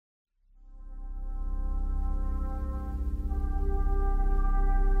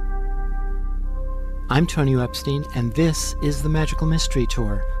I'm Tonio Epstein, and this is the Magical Mystery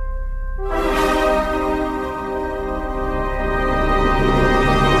Tour.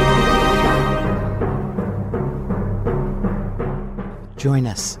 Join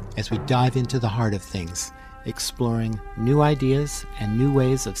us as we dive into the heart of things, exploring new ideas and new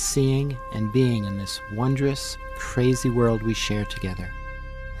ways of seeing and being in this wondrous, crazy world we share together.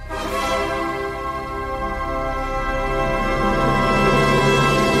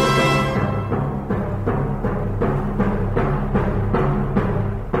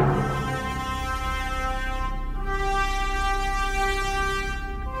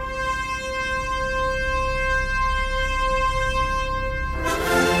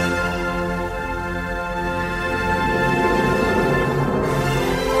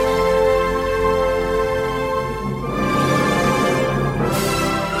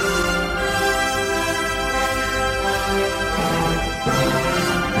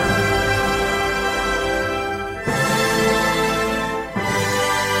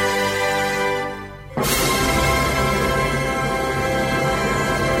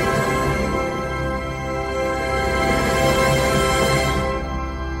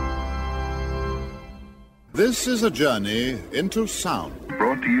 This is a journey into sound.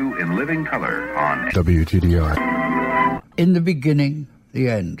 Brought to you in living color on WTDI. In the beginning, the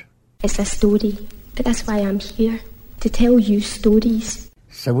end. It's a story, but that's why I'm here, to tell you stories.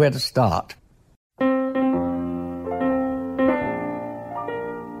 So where to start?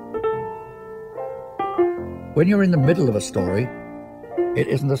 When you're in the middle of a story, it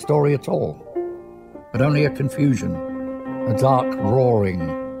isn't a story at all, but only a confusion, a dark roaring,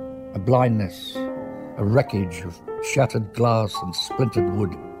 a blindness, a wreckage of shattered glass and splintered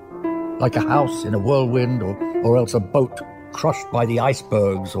wood, like a house in a whirlwind or else a boat crushed by the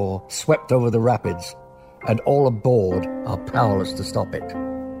icebergs or swept over the rapids, and all aboard are powerless to stop it.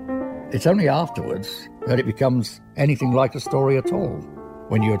 It's only afterwards that it becomes anything like a story at all,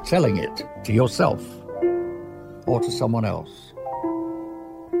 when you're telling it to yourself or to someone else.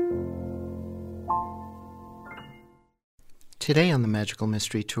 Today on the Magical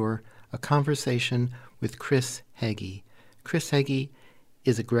Mystery Tour, a conversation with Kris Hege. Kris Hege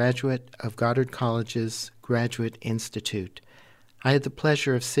is a graduate of Goddard College's Graduate Institute. I had the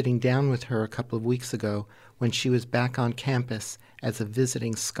pleasure of sitting down with her a couple of weeks ago when she was back on campus as a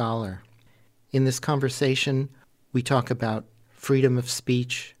visiting scholar. In this conversation, we talk about freedom of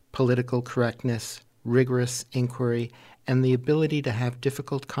speech, political correctness, rigorous inquiry, and the ability to have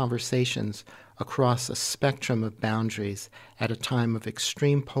difficult conversations across a spectrum of boundaries at a time of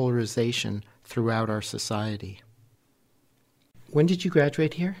extreme polarization throughout our society. When did you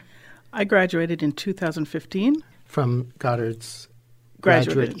graduate here? I graduated in 2015. From Goddard's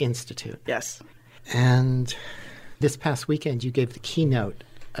Graduate Institute. Yes. And this past weekend you gave the keynote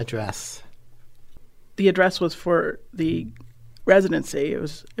address. The address was for the residency. It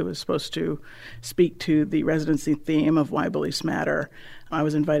was supposed to speak to the residency theme of why beliefs matter. I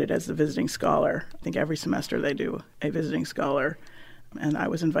was invited as the visiting scholar. I think every semester they do a visiting scholar, and I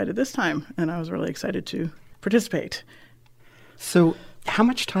was invited this time, and I was really excited to participate. So how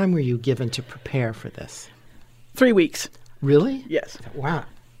much time were you given to prepare for this? 3 weeks. Really? Yes. Wow.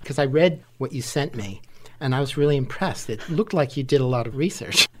 Because I read what you sent me, and I was really impressed. It looked like you did a lot of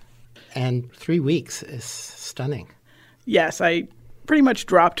research, and 3 weeks is stunning. Yes, I pretty much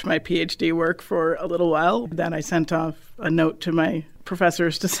dropped my PhD work for a little while. Then I sent off a note to my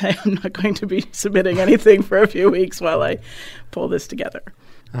professors to say I'm not going to be submitting anything for a few weeks while I pull this together.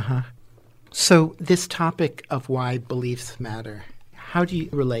 Uh-huh. So this topic of why beliefs matter, how do you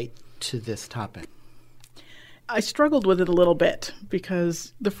relate to this topic? I struggled with it a little bit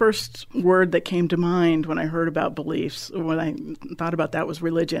because the first word that came to mind when I heard about beliefs, when I thought about that, was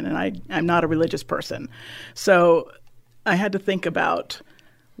religion, and I'm not a religious person. So I had to think about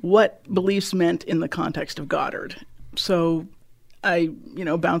what beliefs meant in the context of Goddard. So I,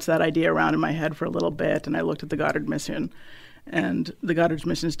 bounced that idea around in my head for a little bit, and I looked at the Goddard mission, and the Goddard's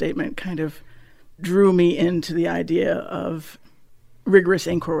mission statement kind of drew me into the idea of rigorous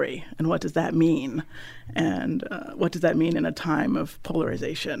inquiry, and what does that mean? And what does that mean in a time of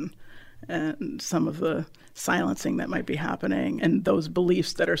polarization and some of the silencing that might be happening, and those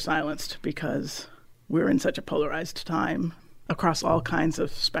beliefs that are silenced because we're in such a polarized time across all kinds of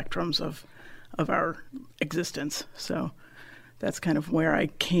spectrums of our existence. So that's kind of where I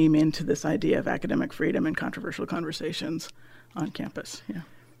came into this idea of academic freedom and controversial conversations on campus. Yeah.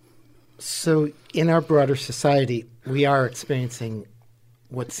 So in our broader society, we are experiencing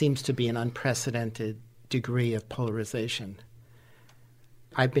what seems to be an unprecedented degree of polarization.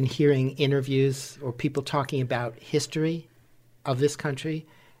 I've been hearing interviews or people talking about history of this country,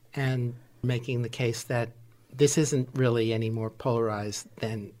 and making the case that this isn't really any more polarized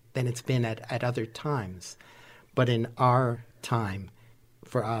than it's been at other times. But in our time,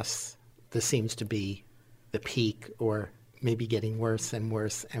 for us, this seems to be the peak, or maybe getting worse and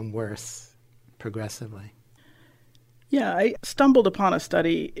worse and worse progressively. Yeah, I stumbled upon a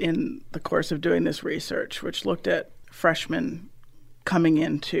study in the course of doing this research, which looked at freshmen coming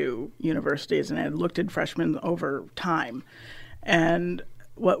into universities, and it looked at freshmen over time. And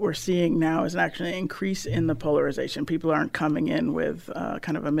what we're seeing now is actually an increase in the polarization. People aren't coming in with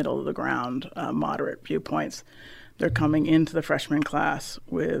kind of a middle-of-the-ground, moderate viewpoints. They're coming into the freshman class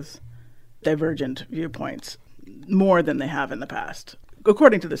with divergent viewpoints, more than they have in the past.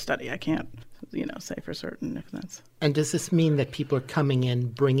 According to the study, I can't, say for certain if that's... And does this mean that people are coming in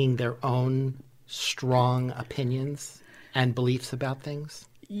bringing their own strong opinions and beliefs about things?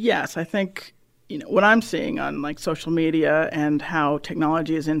 Yes, I think, what I'm seeing on like social media and how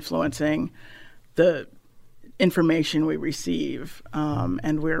technology is influencing the information we receive,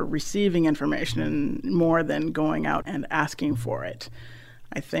 and we're receiving information more than going out and asking for it.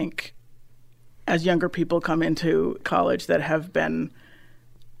 I think as younger people come into college that have been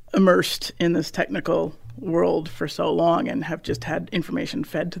immersed in this technical world for so long and have just had information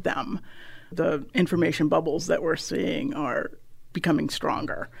fed to them, the information bubbles that we're seeing are becoming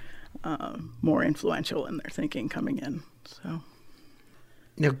stronger, more influential in their thinking coming in. So,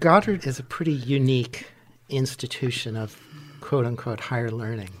 now, Goddard is a pretty unique institution of quote-unquote higher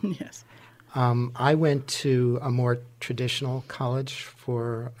learning. Yes. I went to a more traditional college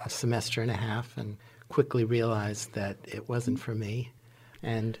for a semester and a half and quickly realized that it wasn't for me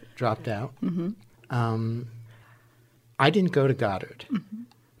and dropped out. Mm-hmm. I didn't go to Goddard, mm-hmm.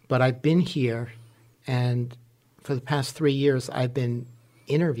 but I've been here, and for the past 3 years I've been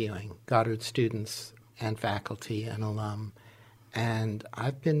interviewing Goddard students and faculty and alum, and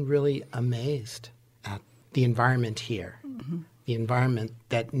I've been really amazed at the environment here, mm-hmm. the environment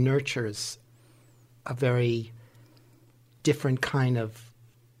that nurtures a very different kind of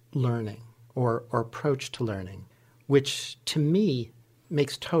learning or approach to learning, which to me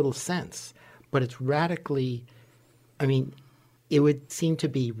makes total sense. But it's radically, it would seem to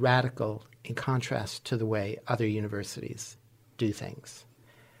be radical in contrast to the way other universities do things.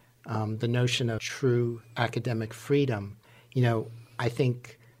 The notion of true academic freedom, I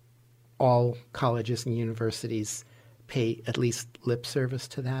think all colleges and universities pay at least lip service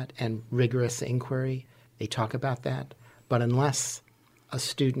to that, and rigorous inquiry. They talk about that. But unless a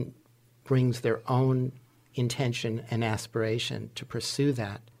student brings their own intention and aspiration to pursue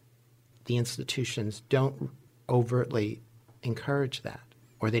that, the institutions don't overtly encourage that,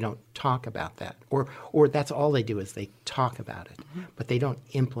 or they don't talk about that, or that's all they do is they talk about it, mm-hmm. but they don't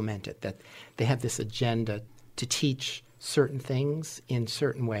implement it. That they have this agenda to teach certain things in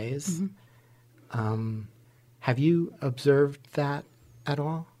certain ways. Mm-hmm. Have you observed that at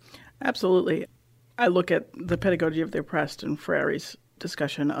all? Absolutely. I look at the Pedagogy of the Oppressed and Freire's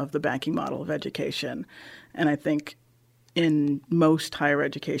discussion of the banking model of education, and I think in most higher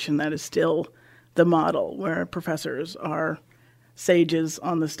education that is still the model where professors are sages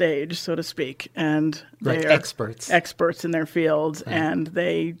on the stage, so to speak, and they are experts in their fields, right. And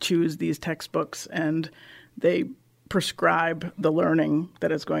they choose these textbooks and they prescribe the learning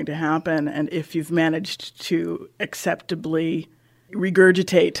that is going to happen. And if you've managed to acceptably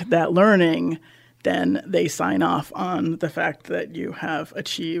regurgitate that learning, then they sign off on the fact that you have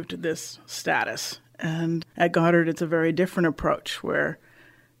achieved this status. And at Goddard, it's a very different approach where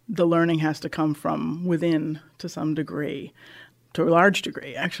the learning has to come from within to some degree, to a large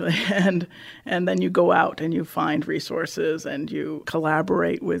degree, actually. And then you go out and you find resources and you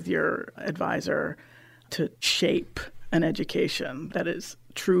collaborate with your advisor to shape an education that is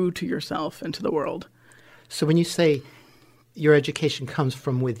true to yourself and to the world. So when you say your education comes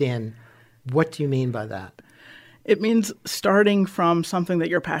from within, what do you mean by that? It means starting from something that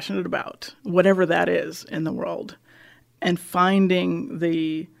you're passionate about, whatever that is in the world, and finding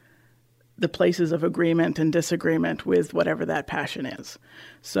the places of agreement and disagreement with whatever that passion is.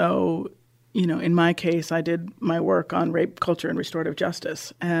 So, in my case, I did my work on rape culture and restorative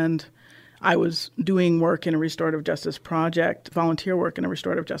justice, and I was doing work in a restorative justice project, volunteer work in a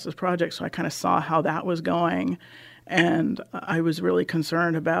restorative justice project, so I kind of saw how that was going, and I was really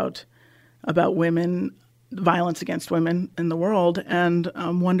concerned about women, violence against women in the world, and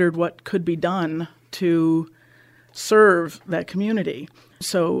wondered what could be done to serve that community.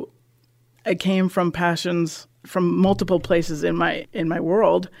 So I came from passions from multiple places in my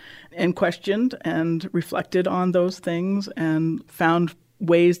world, and questioned and reflected on those things and found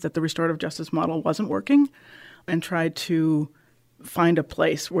ways that the restorative justice model wasn't working, and tried to find a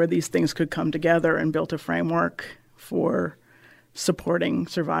place where these things could come together, and built a framework for supporting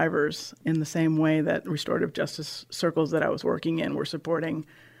survivors in the same way that restorative justice circles that I was working in were supporting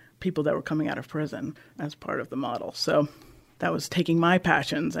people that were coming out of prison as part of the model. So that was taking my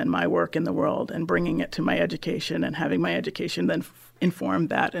passions and my work in the world and bringing it to my education, and having my education then inform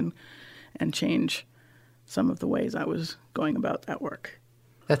that and change some of the ways I was going about that work.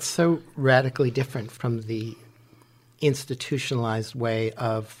 That's so radically different from the institutionalized way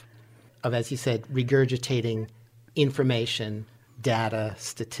of, as you said, regurgitating information, data,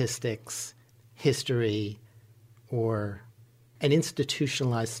 statistics, history, or an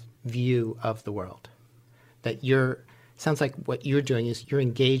institutionalized view of the world. That sounds like what you're doing is you're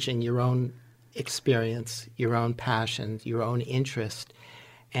engaging your own experience, your own passions, your own interest,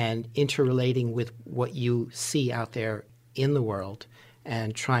 and interrelating with what you see out there in the world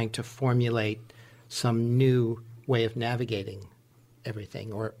and trying to formulate some new way of navigating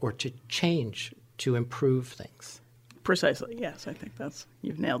everything, or to change, to improve things. Precisely, yes. I think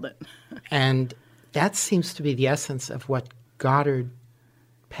you've nailed it. And that seems to be the essence of what Goddard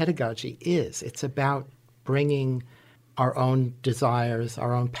pedagogy is. It's about bringing our own desires,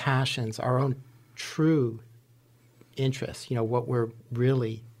 our own passions, our own true interests, what we're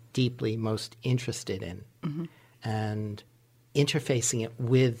really deeply most interested in, and interfacing it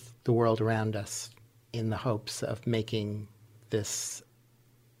with the world around us in the hopes of making this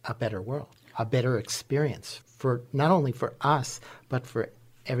a better world, a better experience for not only for us, but for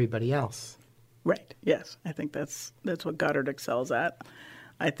everybody else. Right. Yes. I think that's what Goddard excels at.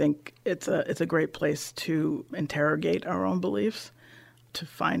 I think it's a great place to interrogate our own beliefs, to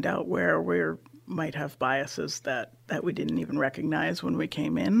find out where we might have biases that we didn't even recognize when we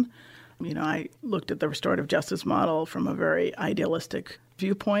came in. I looked at the restorative justice model from a very idealistic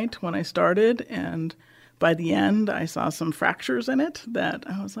viewpoint when I started, and by the end, I saw some fractures in it that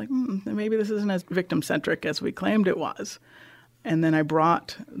I was like, maybe this isn't as victim-centric as we claimed it was. And then I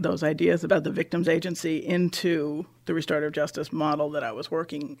brought those ideas about the victim's agency into the restorative justice model that I was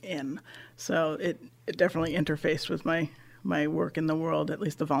working in. So it definitely interfaced with my work in the world, at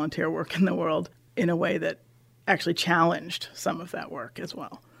least the volunteer work in the world, in a way that actually challenged some of that work as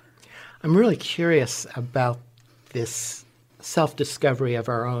well. I'm really curious about this self-discovery of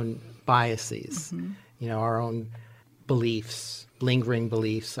our own biases, our own beliefs, lingering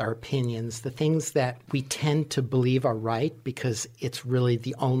beliefs, our opinions, the things that we tend to believe are right because it's really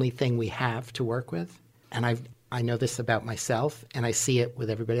the only thing we have to work with. And I know this about myself, and I see it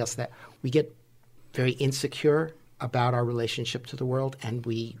with everybody else, that we get very insecure about our relationship to the world, and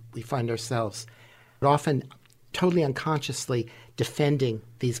we find ourselves often totally unconsciously defending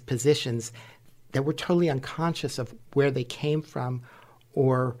these positions that we're totally unconscious of where they came from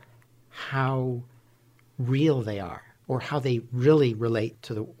or how real they are, or how they really relate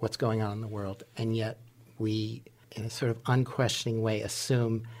to what's going on in the world. And yet we, in a sort of unquestioning way,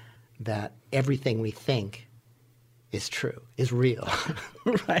 assume that everything we think is true, is real.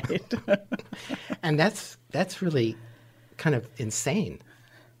 Right. And that's really kind of insane.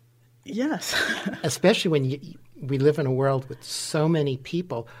 Yes. Especially when we live in a world with so many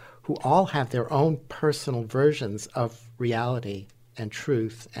people who all have their own personal versions of reality and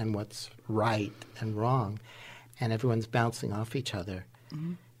truth and what's right and wrong. And everyone's bouncing off each other.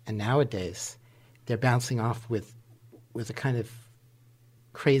 Mm-hmm. And nowadays, they're bouncing off with a kind of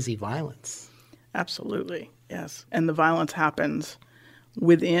crazy violence. Absolutely, yes. And the violence happens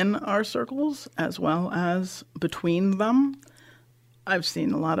within our circles as well as between them. I've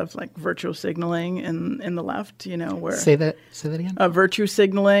seen a lot of virtue signaling in the left, where... Say that again? Virtue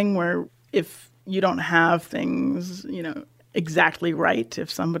signaling, where if you don't have things, exactly right,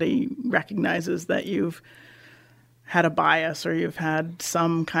 if somebody recognizes that you've had a bias or you've had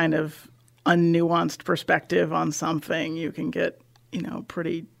some kind of unnuanced perspective on something, you can get,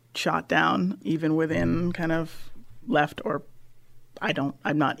 pretty shot down, even within kind of left or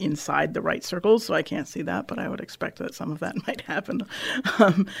I'm not inside the right circles, so I can't see that, but I would expect that some of that might happen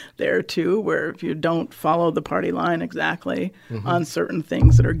there too, where if you don't follow the party line exactly on certain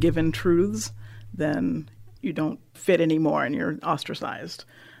things that are given truths, then you don't fit anymore and you're ostracized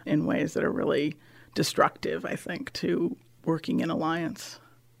in ways that are really destructive, I think, to working in alliance.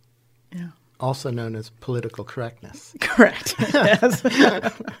 Yeah. Also known as political correctness. Correct. Yes.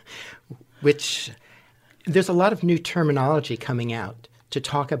 Which there's a lot of new terminology coming out to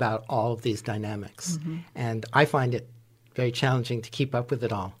talk about all of these dynamics. Mm-hmm. And I find it very challenging to keep up with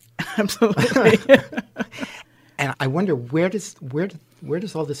it all. Absolutely. And I wonder where does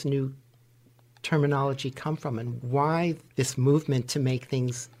all this new terminology come from, and why this movement to make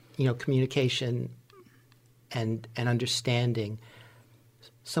things, communication and understanding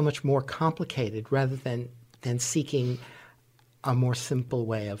so much more complicated rather than seeking a more simple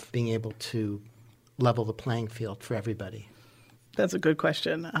way of being able to level the playing field for everybody? That's a good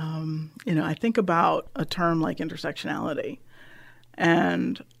question. I think about a term like intersectionality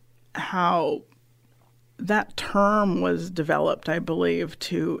and how that term was developed, I believe,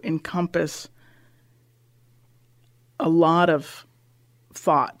 to encompass a lot of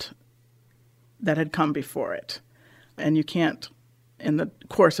thought that had come before it. And you can't, in the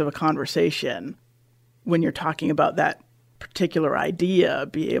course of a conversation, when you're talking about that particular idea,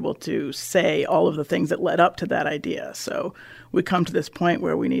 be able to say all of the things that led up to that idea. So we come to this point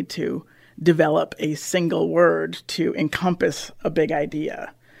where we need to develop a single word to encompass a big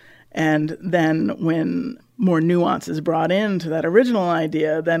idea. And then when more nuance is brought into that original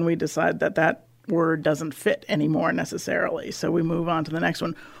idea, then we decide that that word doesn't fit anymore necessarily. So we move on to the next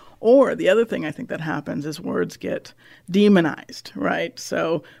one. Or the other thing I think that happens is words get demonized, right?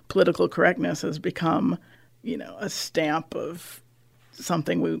 So political correctness has become, a stamp of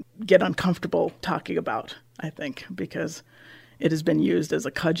something we get uncomfortable talking about, I think, because it has been used as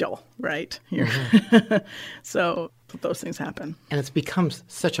a cudgel, right? Mm-hmm. So those things happen. And it's become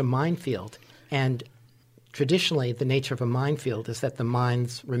such a minefield. And traditionally, the nature of a minefield is that the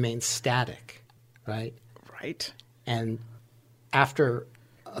mines remain static, right? Right. And after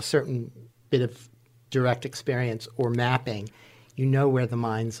a certain bit of direct experience or mapping, you know where the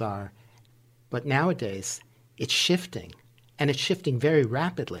mines are. But nowadays, it's shifting, and it's shifting very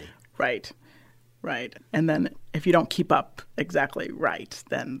rapidly. Right. And then if you don't keep up exactly right,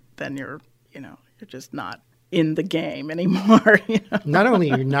 then you're just not in the game anymore. Not only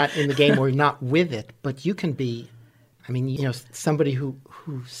you're not in the game or you're not with it, but you can be, somebody who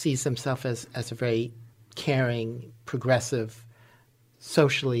sees themselves as a very caring, progressive,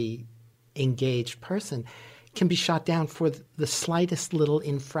 socially engaged person can be shot down for the slightest little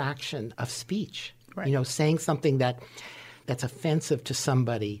infraction of speech. Right. Saying something that's offensive to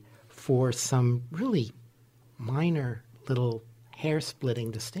somebody for some really minor little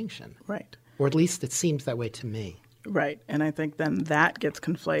hair-splitting distinction. Right. Or at least it seems that way to me. Right. And I think then that gets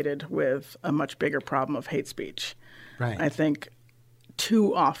conflated with a much bigger problem of hate speech. Right. I think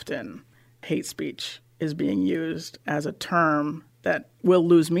too often hate speech is being used as a term that will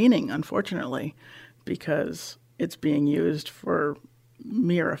lose meaning, unfortunately, because it's being used for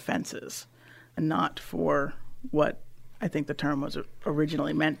mere offenses and not for what I think the term was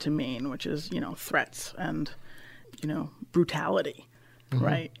originally meant to mean, which is, threats and, brutality, mm-hmm.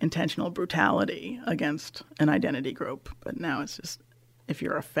 right? Intentional brutality against an identity group. But now it's just, if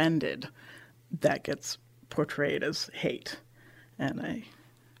you're offended, that gets portrayed as hate. And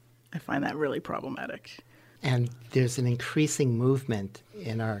I find that really problematic. And there's an increasing movement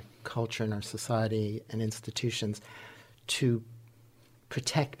in our culture, in our society and institutions to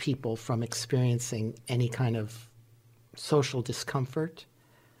protect people from experiencing any kind of social discomfort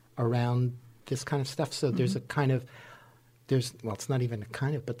around this kind of stuff. So mm-hmm. there's it's not even a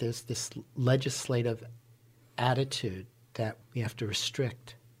kind of, but there's this legislative attitude that we have to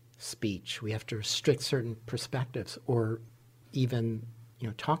restrict speech. We have to restrict certain perspectives or even,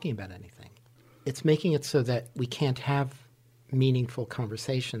 talking about anything. It's making it so that we can't have meaningful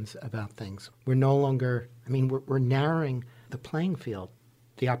conversations about things. We're no longer, we're narrowing the playing field,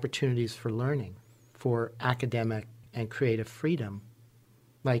 the opportunities for learning, for academic and creative freedom.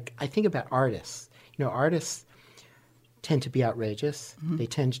 Like, I think about artists. Artists tend to be outrageous. Mm-hmm. They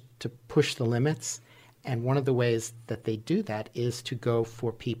tend to push the limits. And one of the ways that they do that is to go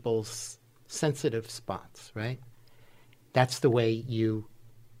for people's sensitive spots, right? That's the way you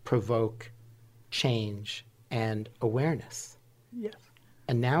provoke change and awareness. Yes.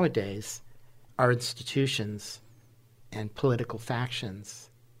 And nowadays, our institutions and political factions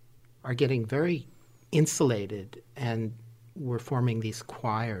are getting very insulated, and we're forming these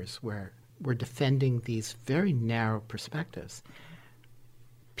choirs where we're defending these very narrow perspectives.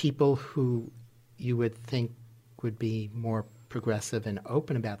 People who you would think would be more progressive and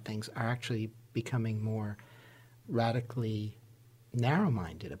open about things are actually becoming more radically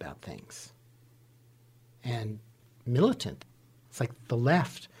narrow-minded about things and militant. It's like the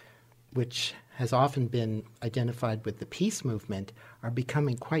left, which has often been identified with the peace movement, are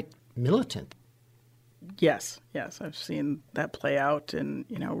becoming quite militant. Yes. I've seen that play out in,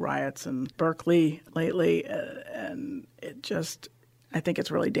 riots in Berkeley lately, and I think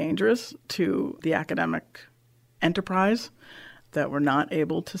it's really dangerous to the academic enterprise that we're not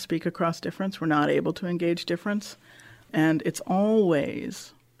able to speak across difference, we're not able to engage difference, and it's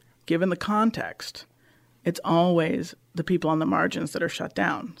always, given the context, it's always the people on the margins that are shut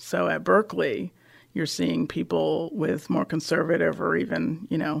down. So at Berkeley, You're seeing people with more conservative or even,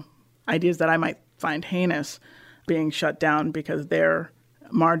 ideas that I might find heinous being shut down because they're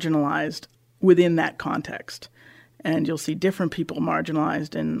marginalized within that context. And you'll see different people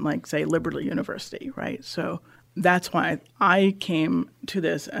marginalized in, like, say, Liberty University, right? So that's why I came to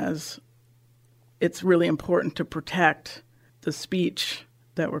this as it's really important to protect the speech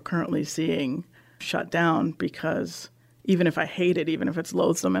that we're currently seeing shut down, because even if I hate it, even if it's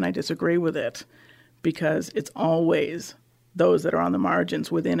loathsome and I disagree with it, because it's always those that are on the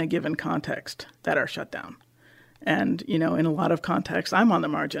margins within a given context that are shut down. And, in a lot of contexts, I'm on the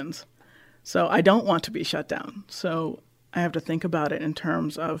margins. So I don't want to be shut down. So I have to think about it in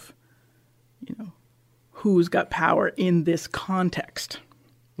terms of, who's got power in this context.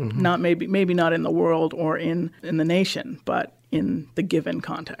 Mm-hmm. Not maybe not in the world or in the nation, but in the given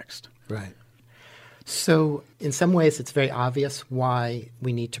context. Right. So in some ways, it's very obvious why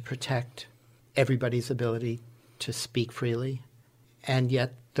we need to protect everybody's ability to speak freely. And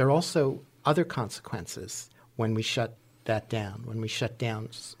yet there are also other consequences when we shut that down, when we shut down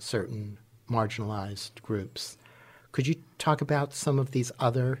certain marginalized groups. Could you talk about some of these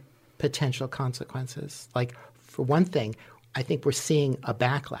other potential consequences? Like, for one thing, I think we're seeing a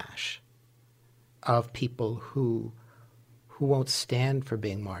backlash of people who won't stand for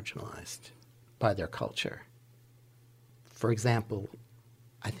being marginalized by their culture. For example,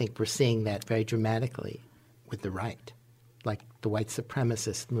 I think we're seeing that very dramatically with the right, like the white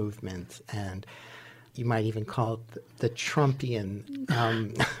supremacist movement, and you might even call it the Trumpian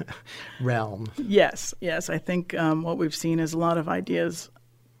realm. Yes. I think what we've seen is a lot of ideas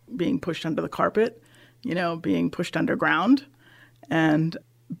being pushed under the carpet, being pushed underground, and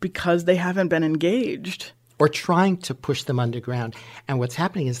because they haven't been engaged. Or trying to push them underground. And what's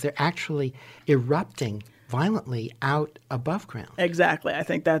happening is they're actually erupting violently out above ground. Exactly. I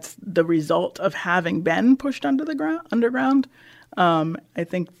think that's the result of having been pushed underground. I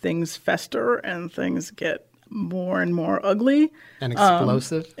think things fester and things get more and more ugly. And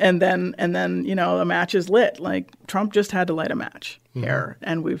explosive. And then a match is lit. Like, Trump just had to light a match here.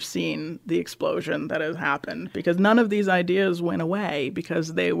 And we've seen the explosion that has happened because none of these ideas went away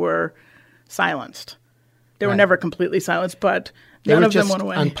because they were silenced. They were never completely silenced, but none of them went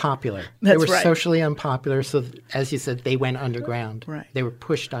away. They were just unpopular. That's they were right. Socially unpopular. So, as you said, they went underground. Right. They were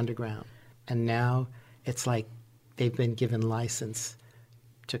pushed underground. And now it's like they've been given license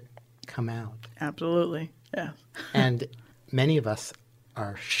to come out. Absolutely, yeah. And many of us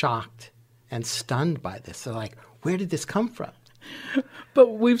are shocked and stunned by this. So, like, where did this come from?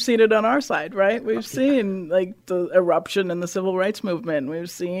 But we've seen it on our side, right? We've seen, like, the eruption in the civil rights movement.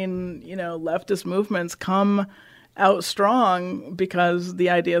 We've seen, leftist movements come out strong because the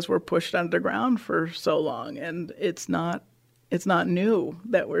ideas were pushed underground for so long. And it's not new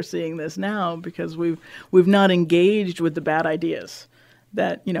that we're seeing this now because we've not engaged with the bad ideas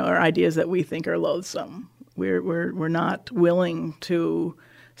that, are ideas that we think are loathsome. We're not willing to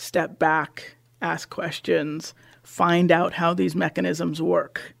step back, ask questions, find out how these mechanisms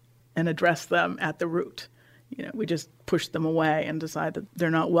work and address them at the root. We just push them away and decide that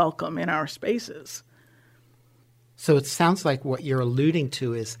they're not welcome in our spaces. So it sounds like what you're alluding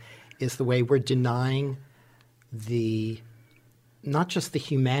to is the way we're denying not just the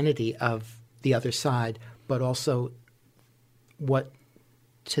humanity of the other side, but also what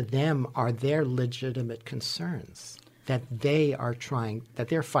to them are their legitimate concerns that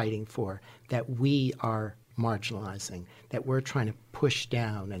they're fighting for, that we are marginalizing, that we're trying to push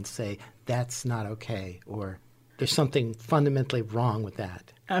down and say, that's not okay, or there's something fundamentally wrong with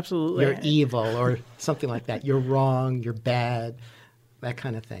that. Absolutely. You're evil, or something like that. You're wrong, you're bad, that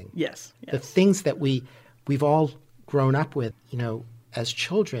kind of thing. Yes. The things that we've all grown up with, as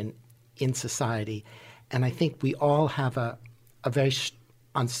children in society. And I think we all have a very,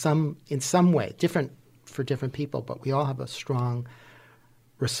 in some way, different for different people, but we all have a strong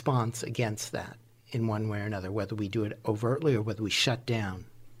response against that in one way or another, whether we do it overtly or whether we shut down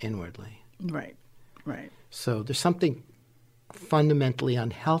inwardly. Right. So there's something fundamentally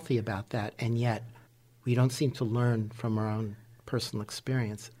unhealthy about that, and yet we don't seem to learn from our own personal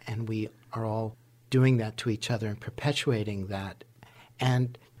experience, and we are all doing that to each other and perpetuating that.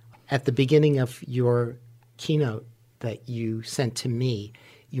 And at the beginning of your keynote that you sent to me,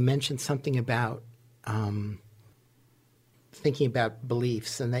 you mentioned something about thinking about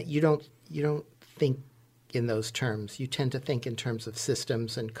beliefs, and that you don't think in those terms. You tend to think in terms of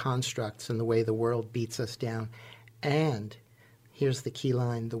systems and constructs and the way the world beats us down. And here's the key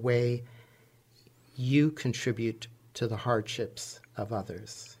line: the way you contribute to the hardships of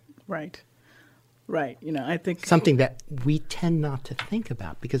others. Right. Right. I think Something that we tend not to think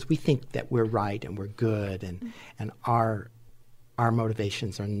about because we think that we're right and we're good and our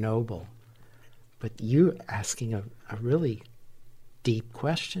motivations are noble. But you're asking a really deep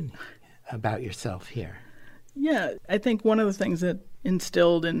question about yourself here. Yeah, I think one of the things that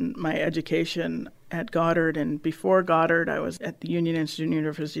instilled in my education at Goddard, and before Goddard, I was at the Union Institute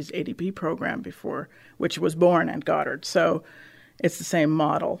University's ADP program before, which was born at Goddard. So it's the same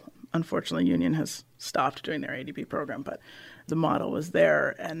model. Unfortunately, Union has stopped doing their ADP program, but the model was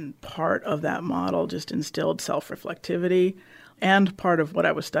there. And part of that model just instilled self-reflectivity. And part of what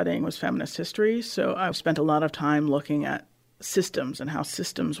I was studying was feminist history. So I spent a lot of time looking at systems and how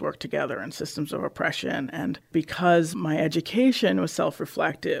systems work together and systems of oppression. And because my education was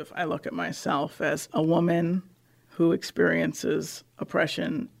self-reflective, I look at myself as a woman who experiences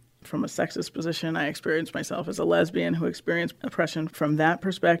oppression from a sexist position. I experience myself as a lesbian who experienced oppression from that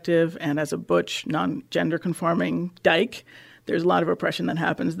perspective. And as a butch, non-gender conforming dyke, there's a lot of oppression that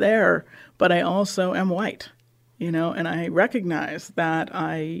happens there. But I also am white, and I recognize that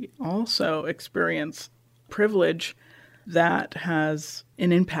I also experience privilege that has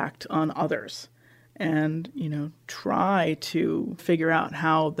an impact on others, and try to figure out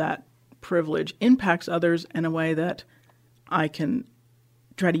how that privilege impacts others in a way that I can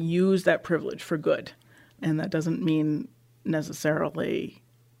try to use that privilege for good. And that doesn't mean necessarily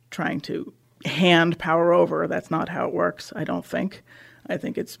trying to hand power over. That's not how it works, I don't think. I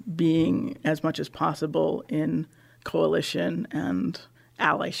think it's being as much as possible in coalition and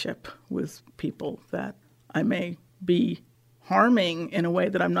allyship with people that I may be harming in a way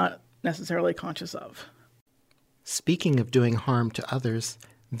that I'm not necessarily conscious of. Speaking of doing harm to others,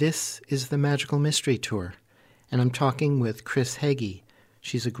 this is the Magical Mystery Tour, and I'm talking with Kris Hege.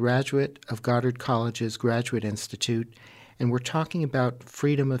 She's a graduate of Goddard College's Graduate Institute, and we're talking about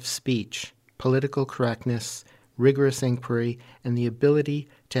freedom of speech, political correctness, rigorous inquiry, and the ability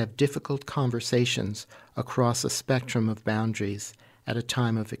to have difficult conversations across a spectrum of boundaries at a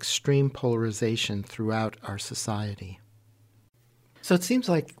time of extreme polarization throughout our society. So it seems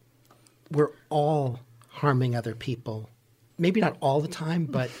like we're all harming other people, maybe not all the time,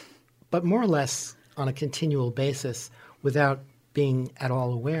 but more or less on a continual basis without being at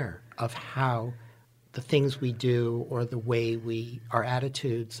all aware of how the things we do or the way our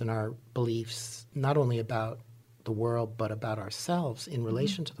attitudes and our beliefs, not only about the world but about ourselves in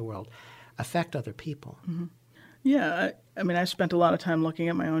relation to the world, affect other people. Mm-hmm. Yeah, I spent a lot of time looking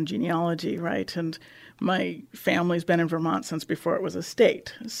at my own genealogy, right? And my family's been in Vermont since before it was a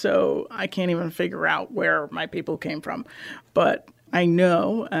state. So I can't even figure out where my people came from. But I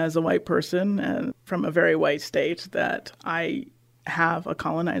know as a white person and from a very white state that I have a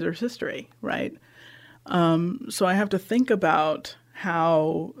colonizer's history, right? So I have to think about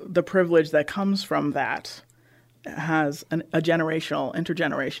how the privilege that comes from that has a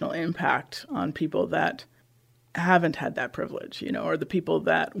intergenerational impact on people that haven't had that privilege, or the people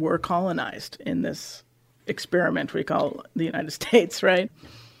that were colonized in this experiment we call the United States, right?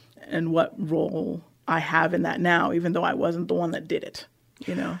 And what role I have in that now, even though I wasn't the one that did it,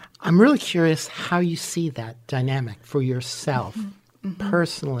 I'm really curious how you see that dynamic for yourself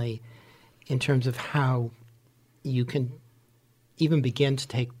personally in terms of how you can even begin to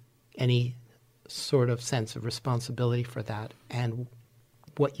take any sort of sense of responsibility for that and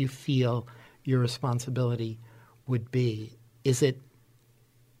what you feel your responsibility would be. Is it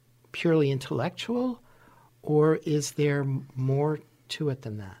purely intellectual, or is there more to it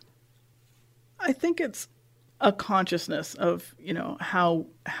than that? I think it's a consciousness of, how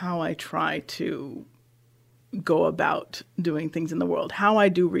I try to go about doing things in the world, how I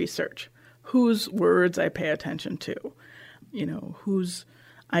do research, whose words I pay attention to, whose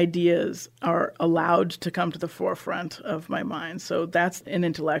ideas are allowed to come to the forefront of my mind. So that's an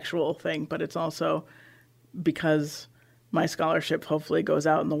intellectual thing, but it's also because my scholarship hopefully goes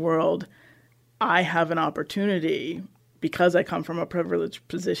out in the world, I have an opportunity, because I come from a privileged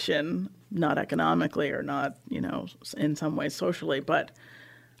position, not economically or not, in some ways socially, but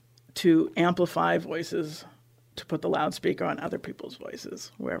to amplify voices, to put the loudspeaker on other people's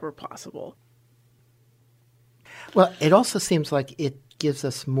voices wherever possible. Well, it also seems like it gives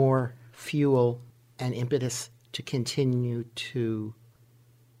us more fuel and impetus to continue to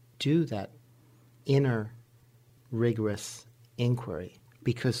do that inner rigorous inquiry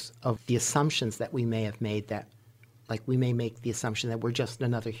because of the assumptions that we may have made, that like we may make the assumption that we're just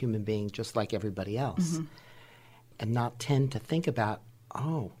another human being just like everybody else, and not tend to think about,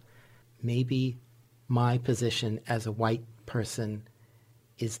 maybe my position as a white person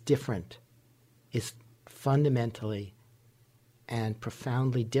is different, is fundamentally and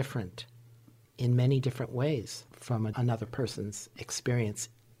profoundly different in many different ways from another person's experience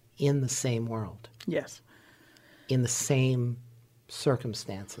in the same world, Yes. in the same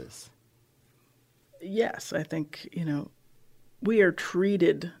circumstances. Yes, I think, we are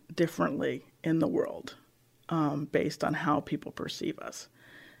treated differently in the world based on how people perceive us.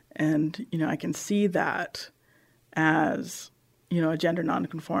 And, I can see that as, a gender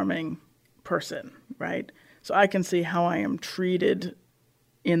nonconforming person, right? So I can see how I am treated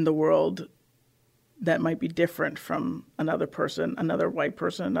in the world that might be different from another person, another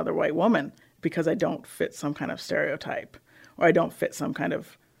white woman, because I don't fit some kind of stereotype or I don't fit some kind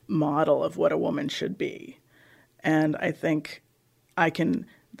of model of what a woman should be. And I think I can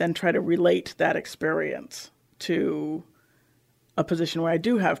then try to relate that experience to a position where I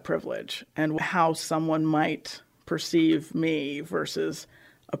do have privilege and how someone might perceive me versus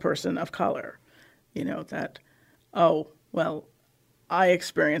a person of color. That, I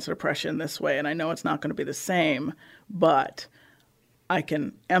experience oppression this way and I know it's not going to be the same, but I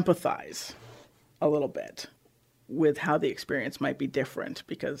can empathize a little bit with how the experience might be different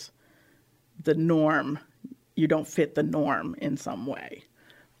because you don't fit the norm in some way.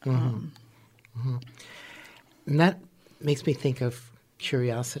 And that makes me think of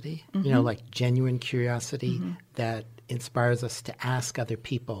curiosity, like genuine curiosity that inspires us to ask other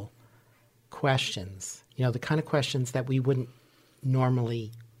people questions, the kind of questions that we wouldn't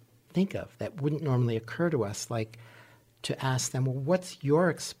normally think of, that wouldn't normally occur to us, like to ask them, well, what's your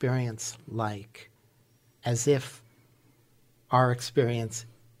experience like? As if our experience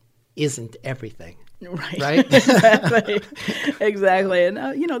isn't everything. Right? Exactly. Exactly.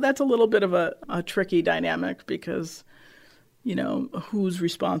 And, that's a little bit of a tricky dynamic because, whose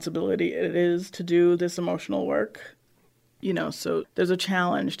responsibility it is to do this emotional work. So there's a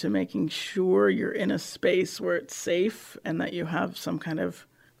challenge to making sure you're in a space where it's safe and that you have some kind of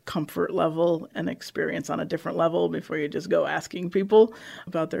comfort level and experience on a different level before you just go asking people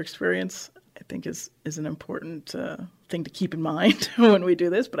about their experience. I think is an important thing to keep in mind when we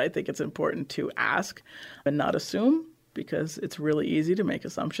do this, but I think it's important to ask and not assume because it's really easy to make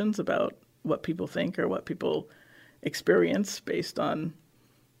assumptions about what people think or what people experience based on,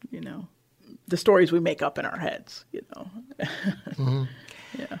 the stories we make up in our heads, Yeah. And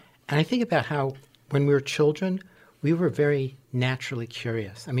I think about how when we were children, we were very naturally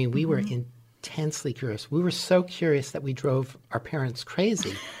curious. I mean, we were intensely curious. We were so curious that we drove our parents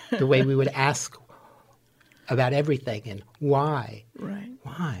crazy the way we would ask about everything and why. Right.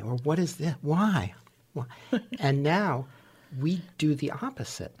 Why? Or what is this? Why? And now we do the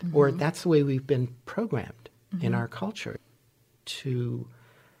opposite, or that's the way we've been programmed in our culture to...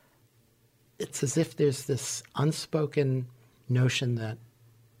 It's as if there's this unspoken notion that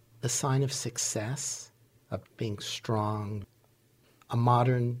the sign of success, of being strong, a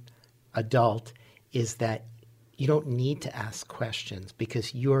modern adult, is that you don't need to ask questions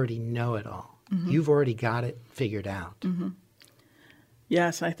because you already know it all. You've already got it figured out.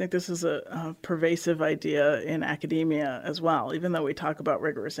 Yes, I think this is a pervasive idea in academia as well. Even though we talk about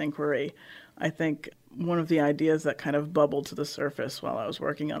rigorous inquiry, I think one of the ideas that kind of bubbled to the surface while I was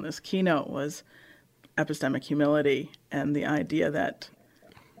working on this keynote was epistemic humility and the idea that,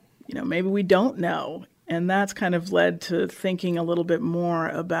 maybe we don't know. And that's kind of led to thinking a little bit more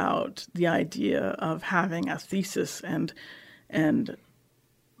about the idea of having a thesis and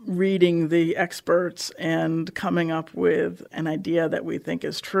reading the experts and coming up with an idea that we think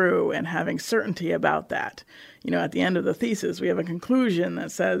is true and having certainty about that. At the end of the thesis, we have a conclusion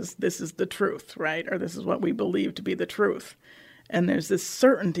that says this is the truth, right? Or this is what we believe to be the truth. And there's this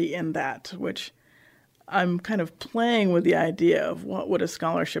certainty in that, which I'm kind of playing with the idea of what would a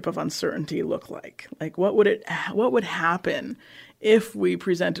scholarship of uncertainty look like? Like what would happen if we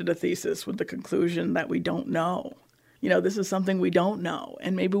presented a thesis with the conclusion that we don't know? This is something we don't know,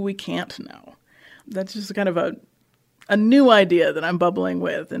 and maybe we can't know. That's just kind of a new idea that I'm bubbling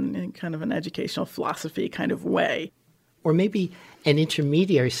with in kind of an educational philosophy kind of way. Or maybe an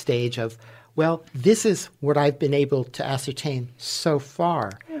intermediary stage of, well, this is what I've been able to ascertain so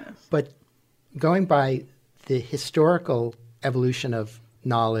far. Yes. But going by the historical evolution of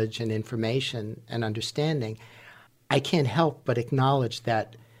knowledge and information and understanding, I can't help but acknowledge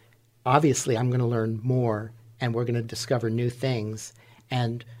that obviously I'm going to learn more and we're going to discover new things,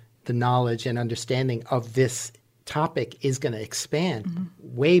 and the knowledge and understanding of this topic is going to expand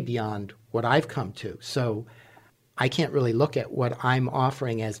way beyond what I've come to. So I can't really look at what I'm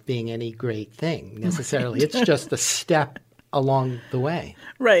offering as being any great thing necessarily. Right. It's just a step along the way.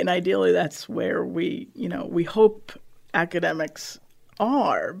 Right, and ideally that's where we hope academics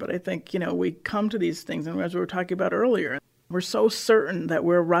are, but I think, we come to these things, and as we were talking about earlier, We're so certain that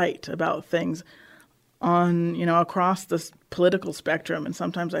we're right about things on, across this political spectrum. And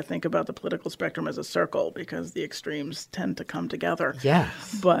sometimes I think about the political spectrum as a circle because the extremes tend to come together.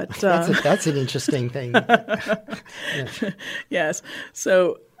 Yes. But that's an interesting thing. Yeah. Yes.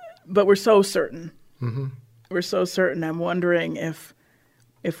 So, but we're so certain. Mm-hmm. We're so certain. I'm wondering if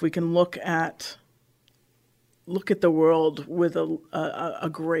we can look at the world with a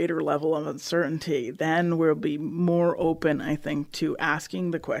greater level of uncertainty, then we'll be more open, I think, to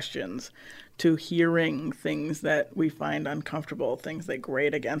asking the questions, to hearing things that we find uncomfortable, things that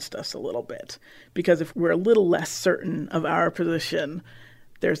grate against us a little bit. Because if we're a little less certain of our position,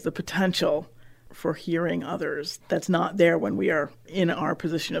 there's the potential for hearing others that's not there when we are in our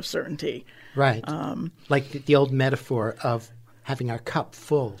position of certainty. Right. Like the old metaphor of having our cup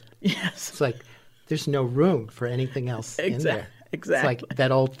full. Yes. It's like there's no room for anything else in there. Exactly. It's like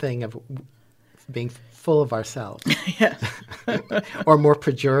that old thing of being full of ourselves. Yes. Or more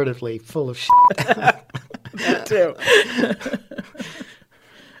pejoratively, full of shit. That too.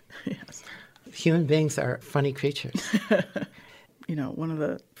 Yes. Human beings are funny creatures. One of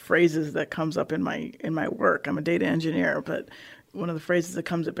the phrases that comes up in my work, I'm a data engineer, but one of the phrases that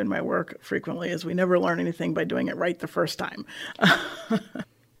comes up in my work frequently is we never learn anything by doing it right the first time.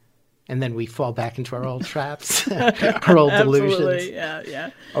 And then we fall back into our old traps, our old delusions. Absolutely.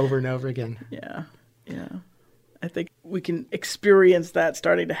 Yeah. Over and over again. Yeah. I think we can experience that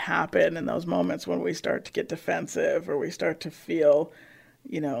starting to happen in those moments when we start to get defensive or we start to feel,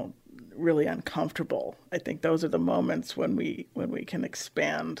 really uncomfortable. I think those are the moments when we can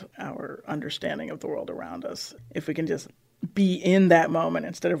expand our understanding of the world around us. If we can just be in that moment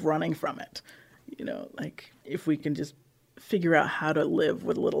instead of running from it, like if we can just figure out how to live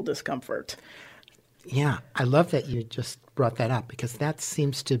with a little discomfort. Yeah, I love that you just brought that up because that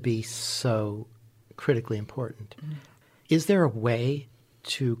seems to be so critically important. Mm. Is there a way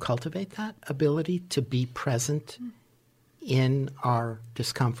to cultivate that ability to be present in our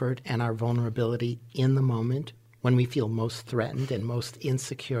discomfort and our vulnerability in the moment when we feel most threatened and most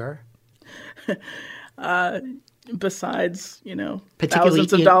insecure? Besides,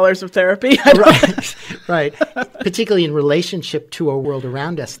 thousands of dollars of therapy. Right. Particularly in relationship to a world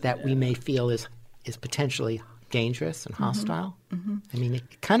around us that we may feel is potentially dangerous and hostile. Mm-hmm. I mean,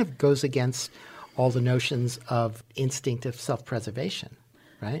 it kind of goes against all the notions of instinctive self-preservation,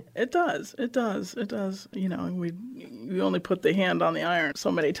 right? It does. We only put the hand on the iron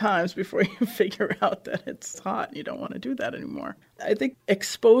so many times before you figure out that it's hot and you don't want to do that anymore. I think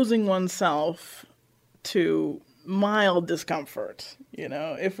exposing oneself to mild discomfort,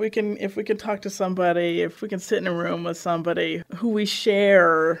 if we can talk to somebody, if we can sit in a room with somebody who we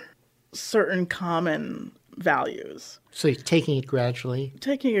share certain common values. So you're taking it gradually?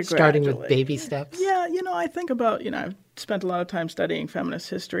 Starting gradually. With baby steps? Yeah, I think about, I've spent a lot of time studying feminist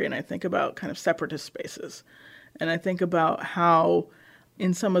history, and I think about kind of separatist spaces. And I think about how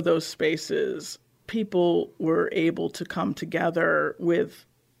in some of those spaces, people were able to come together with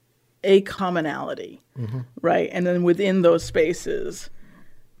a commonality, right? And then within those spaces,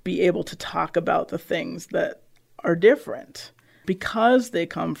 be able to talk about the things that are different because they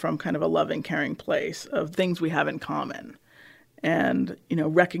come from kind of a loving, caring place of things we have in common. And,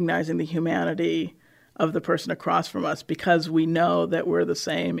 recognizing the humanity of the person across from us because we know that we're the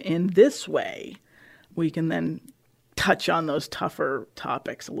same in this way, we can then touch on those tougher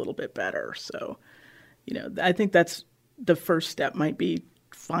topics a little bit better. So, I think that's the first step might be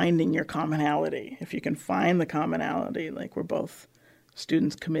finding your commonality. If you can find the commonality, like we're both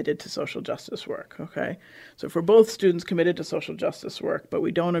students committed to social justice work, okay? So if we're both students committed to social justice work, but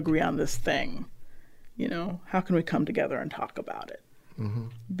we don't agree on this thing, how can we come together and talk about it? Mm-hmm.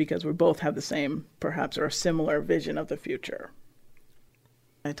 Because we both have the same, perhaps, or a similar vision of the future.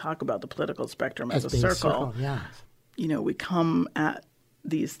 I talk about the political spectrum as a circle. Yeah. We come at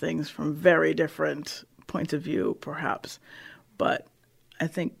these things from very different points of view, perhaps, but I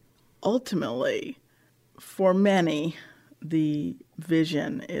think ultimately, for many, the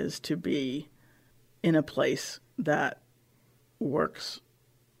vision is to be in a place that works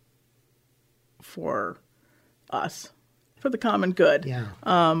for us, for the common good. Yeah.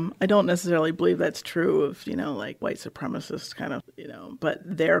 I don't necessarily believe that's true of, like white supremacists kind of, but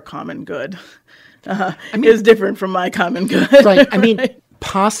their common good is different from my common good. Right. I mean,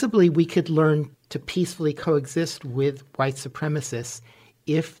 possibly we could learn to peacefully coexist with white supremacists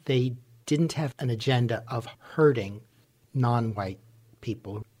if they didn't have an agenda of hurting non-white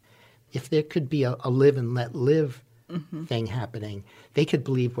people. If there could be a live and let live thing happening, they could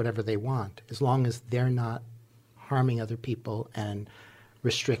believe whatever they want, as long as they're not harming other people and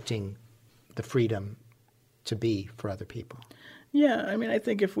restricting the freedom to be for other people. Yeah, I mean, I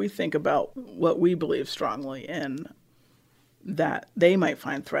think if we think about what we believe strongly in, that they might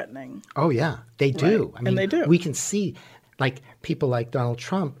find threatening. Oh, yeah, they do. Right. I mean, And they do. We can see, like, people like Donald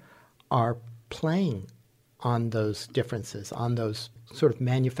Trump are playing on those differences, on those sort of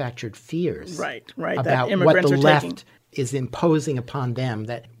manufactured fears. Right. About That what immigrants the are left taking. is imposing upon them,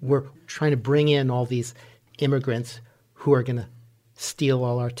 that we're trying to bring in all these immigrants who are going to steal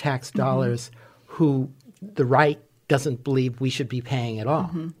all our tax dollars, who the right doesn't believe we should be paying at all.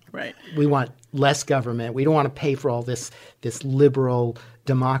 Right. We want less government. We don't want to pay for all this liberal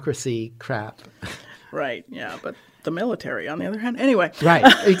democracy crap. Right, yeah, but the military, on the other hand, anyway. Right,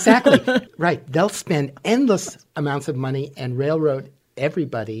 exactly. Right. They'll spend endless amounts of money and railroad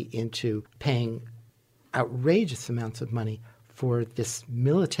everybody into paying outrageous amounts of money for this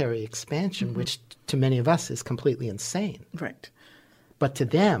military expansion, which to many of us is completely insane. Right. But to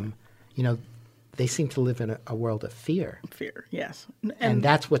them, they seem to live in a world of fear. Fear, yes. And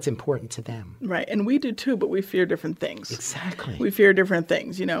that's what's important to them. Right, and we do too, but we fear different things. Exactly. We fear different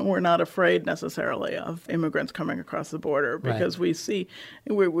things. We're not afraid necessarily of immigrants coming across the border because we see,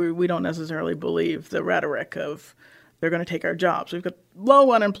 we don't necessarily believe the rhetoric of they're going to take our jobs. We've got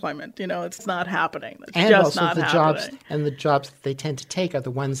low unemployment. It's not happening. It's And just also not the happening. jobs that they tend to take are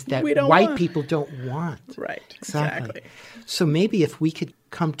the ones that We don't white want. people don't want. Right, exactly. So maybe if we could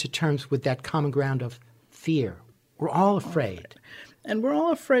come to terms with that common ground of fear. We're all afraid. And we're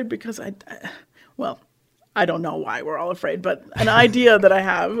all afraid because I don't know why we're all afraid, but an idea that I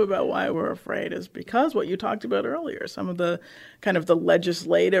have about why we're afraid is because what you talked about earlier, some of the kind of the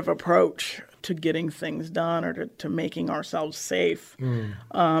legislative approach to getting things done or to making ourselves safe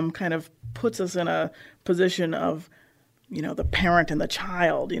kind of puts us in a position of, the parent and the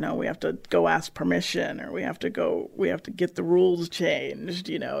child. We have to go ask permission, or we have to get the rules changed,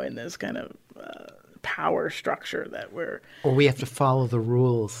 in this kind of power structure that we're... Or we have to follow the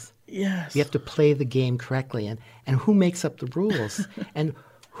rules. Yes. We have to play the game correctly. And who makes up the rules? And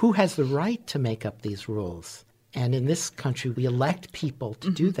who has the right to make up these rules? And in this country, we elect people to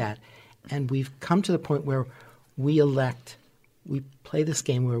do that. And we've come to the point where we play this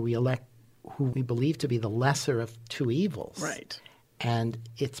game where we elect who we believe to be the lesser of two evils. Right. And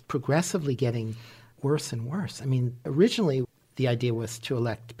it's progressively getting worse and worse. I mean, originally the idea was to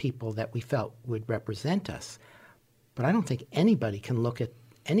elect people that we felt would represent us. But I don't think anybody can look at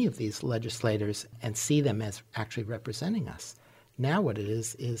any of these legislators and see them as actually representing us. Now what it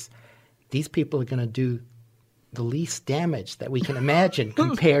is these people are going to do the least damage that we can imagine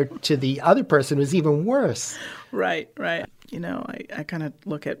compared to the other person who's even worse. Right. I kind of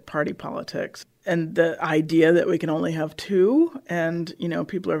look at party politics and the idea that we can only have two, and,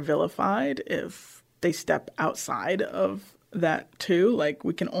 people are vilified if they step outside of that two. Like,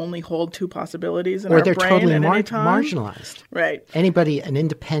 we can only hold two possibilities in our brain. Or they're totally at any time. marginalized. Right. An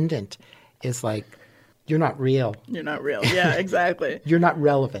independent is like, you're not real. You're not real. Yeah, exactly. You're not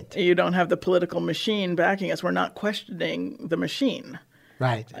relevant. You don't have the political machine backing us. We're not questioning the machine.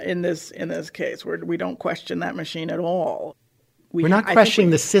 Right. In this case, we don't question that machine at all. We're not questioning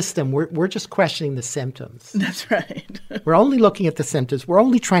the system. We're just questioning the symptoms. That's right. We're only looking at the symptoms. We're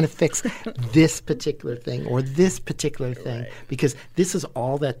only trying to fix this particular thing or this particular thing because this is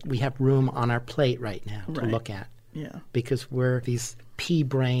all that we have room on our plate right now to look at. Yeah. Because we're these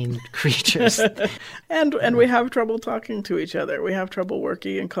pea-brained creatures. And we have trouble talking to each other. We have trouble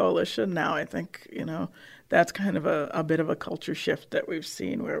working in coalition now. I think, that's kind of a bit of a culture shift that we've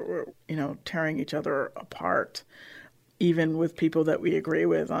seen where we're, tearing each other apart, even with people that we agree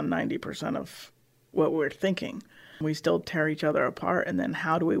with on 90% of what we're thinking. We still tear each other apart. And then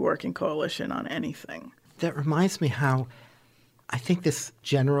how do we work in coalition on anything? That reminds me how I think this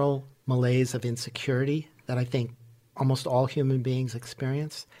general malaise of insecurity that I think almost all human beings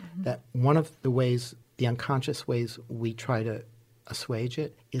experience, that one of the ways, the unconscious ways we try to assuage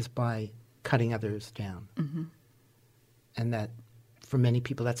it is by cutting others down. And that for many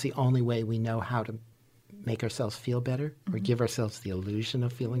people, that's the only way we know how to make ourselves feel better or give ourselves the illusion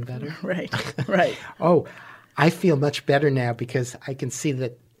of feeling better. Right. Oh, I feel much better now because I can see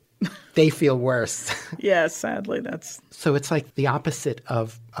that they feel worse. Yeah, sadly, that's... So it's like the opposite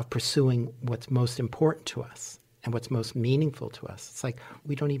of pursuing what's most important to us and what's most meaningful to us. It's like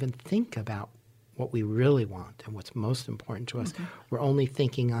we don't even think about what we really want and what's most important to us. We're only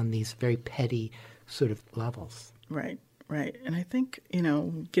thinking on these very petty sort of levels. Right. And I think,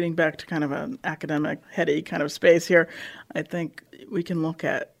 getting back to kind of an academic, heady kind of space here, I think we can look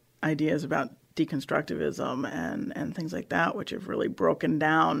at ideas about deconstructivism and things like that, which have really broken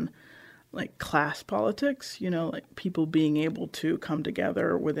down like class politics, like people being able to come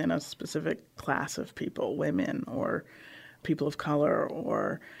together within a specific class of people, women or people of color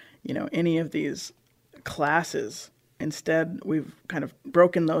or, any of these classes. Instead, we've kind of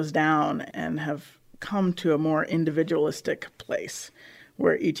broken those down and have come to a more individualistic place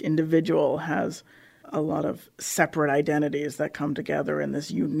where each individual has a lot of separate identities that come together in this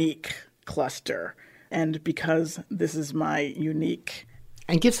unique cluster. And because this is my unique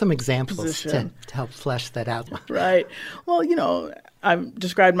And give some examples to help flesh that out. Right. Well, I've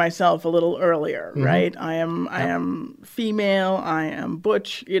described myself a little earlier, right? I am female, I am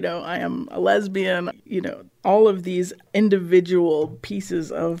butch, I am a lesbian, all of these individual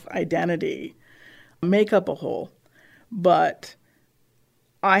pieces of identity make up a whole. But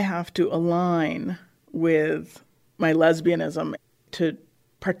I have to align with my lesbianism to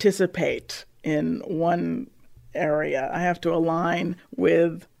participate in one area. I have to align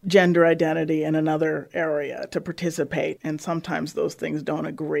with gender identity in another area to participate. And sometimes those things don't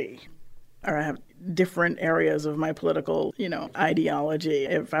agree. Or I have different areas of my political, ideology.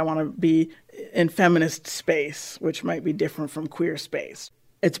 If I want to be in feminist space, which might be different from queer space,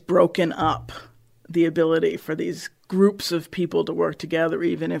 it's broken up the ability for these groups of people to work together,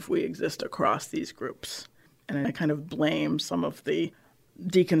 even if we exist across these groups. And I kind of blame some of the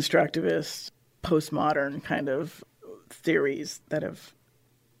deconstructivist, postmodern kind of theories that have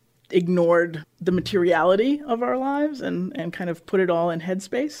ignored the materiality of our lives and kind of put it all in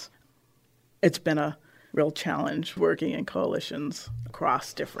headspace. It's been a real challenge working in coalitions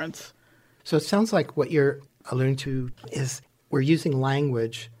across difference. So it sounds like what you're alluding to is we're using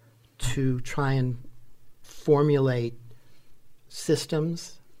language to try and formulate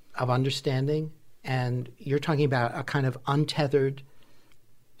systems of understanding, and you're talking about a kind of untethered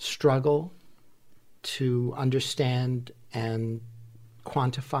struggle to understand and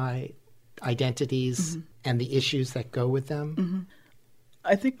quantify identities and the issues that go with them.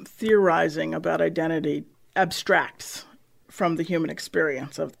 I think theorizing about identity abstracts from the human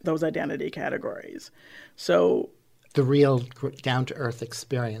experience of those identity categories. So the real down-to-earth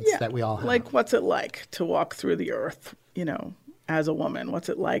experience that we all have. Like, what's it like to walk through the earth, as a woman? What's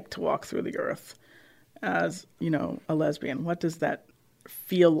it like to walk through the earth as, a lesbian? What does that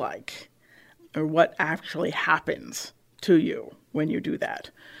feel like? Or what actually happens to you when you do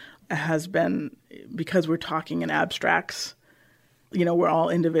that? It has been, because we're talking in abstracts, we're all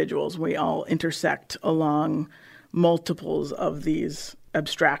individuals. We all intersect along multiples of these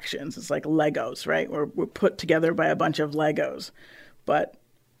abstractions. It's like Legos, right? We're put together by a bunch of Legos, but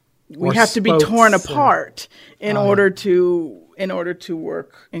we have to be torn apart in order to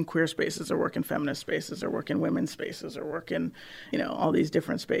work in queer spaces or work in feminist spaces or work in women's spaces or work in, all these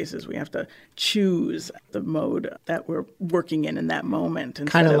different spaces. We have to choose the mode that we're working in that moment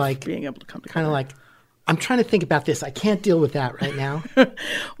instead of being able to come together. Kind of like, I'm trying to think about this. I can't deal with that right now.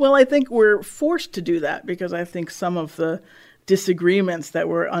 Well, I think we're forced to do that because I think some of the disagreements that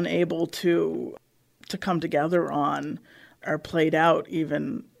we're unable to come together on are played out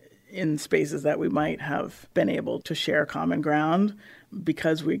even in spaces that we might have been able to share common ground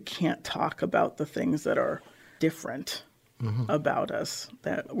because we can't talk about the things that are different about us,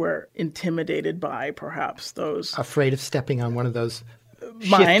 that we're intimidated by, perhaps those. Afraid of stepping on one of those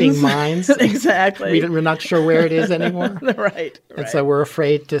shifting minds. Exactly. We're not sure where it is anymore. Right. And so we're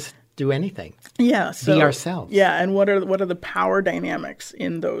afraid to do anything. Yeah. So, be ourselves. Yeah. And what are the power dynamics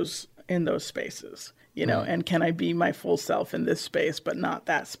in those spaces? And can I be my full self in this space, but not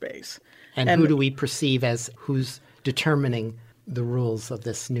that space? And who do we perceive as who's determining the rules of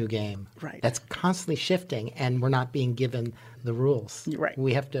this new game? Right. That's constantly shifting, and we're not being given the rules. Right.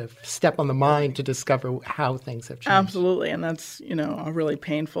 We have to step on the mind to discover how things have changed. Absolutely. And that's, a really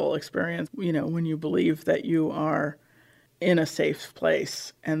painful experience, when you believe that you are in a safe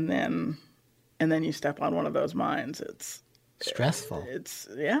place and then you step on one of those minds. It's stressful. It's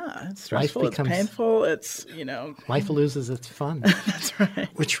stressful. It's painful. It's, Life loses its fun. That's right.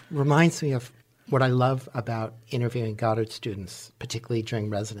 Which reminds me of what I love about interviewing Goddard students, particularly during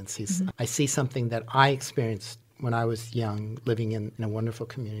residencies. I see something that I experienced when I was young, living in a wonderful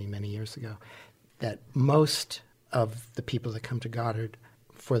community many years ago, that most of the people that come to Goddard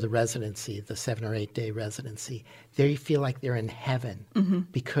for the residency, the 7 or 8 day residency, they feel like they're in heaven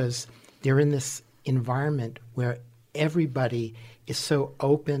because they're in this environment where everybody is so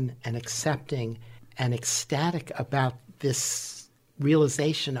open and accepting and ecstatic about this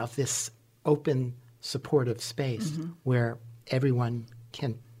realization of this open, supportive space where everyone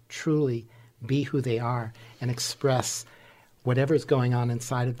can truly be who they are and express whatever's going on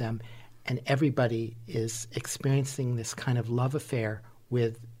inside of them. And everybody is experiencing this kind of love affair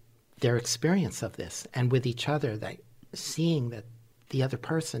with their experience of this and with each other, that seeing that the other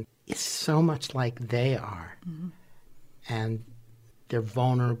person is so much like they are. Mm-hmm. And they're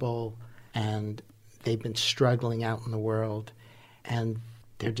vulnerable and they've been struggling out in the world and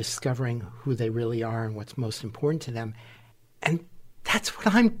they're discovering who they really are and what's most important to them. And that's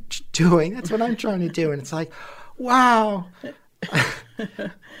what I'm doing. That's what I'm trying to do. And it's like, wow.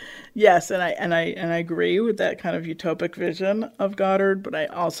 Yes, and I agree with that kind of utopic vision of Goddard, but I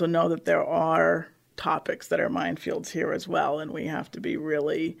also know that there are topics that are minefields here as well, and we have to be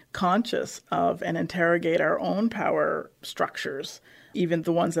really conscious of and interrogate our own power structures, even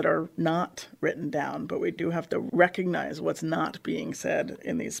the ones that are not written down, but we do have to recognize what's not being said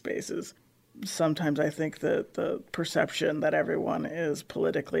in these spaces. Sometimes I think that the perception that everyone is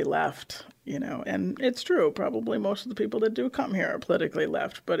politically left, and it's true, probably most of the people that do come here are politically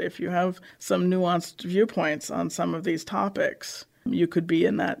left, but if you have some nuanced viewpoints on some of these topics, you could be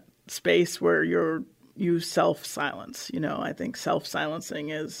in that space where you self-silence. I think self-silencing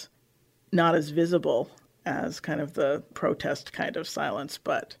is not as visible as kind of the protest kind of silence,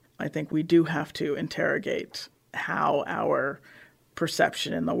 but I think we do have to interrogate how our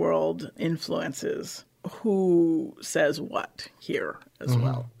perception in the world influences who says what here as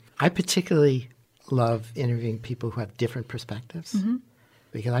well. I particularly love interviewing people who have different perspectives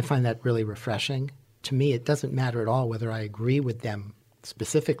because I find that really refreshing. To me, it doesn't matter at all whether I agree with them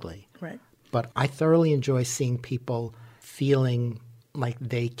specifically. Right. But I thoroughly enjoy seeing people feeling like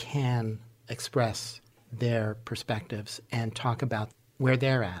they can express their perspectives and talk about where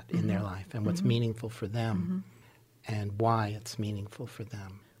they're at in their life and what's meaningful for them and why it's meaningful for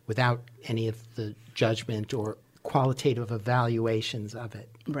them without any of the judgment or qualitative evaluations of it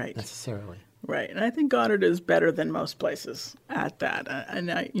necessarily. Right. And I think Goddard is better than most places at that. And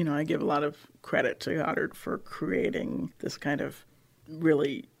I give a lot of credit to Goddard for creating this kind of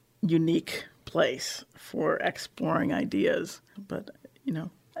really unique place for exploring ideas. But,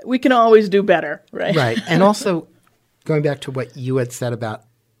 we can always do better, right? Right. And also, going back to what you had said about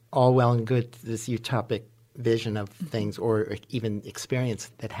all well and good, this utopic vision of things or even experience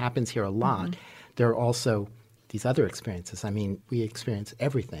that happens here a lot, there are also these other experiences. I mean, we experience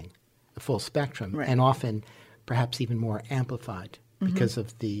everything, the full spectrum, and often perhaps even more amplified because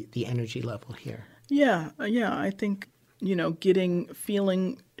of the energy level here. Yeah. I think,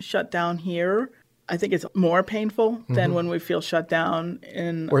 feeling shut down here, I think it's more painful than when we feel shut down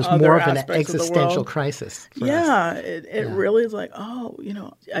in or it's other more of an aspects existential of the world. Crisis. It really is like,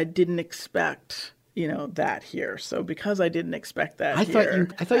 I didn't expect that here. So because I didn't expect that I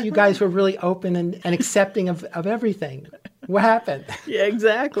thought you guys were really open and accepting of everything. What happened? Yeah,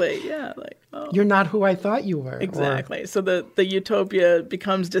 exactly. Yeah. You're not who I thought you were. Exactly. So the utopia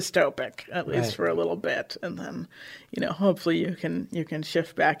becomes dystopic, at least for a little bit. And then, hopefully you can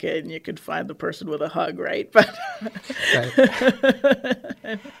shift back in and you can find the person with a hug, right? But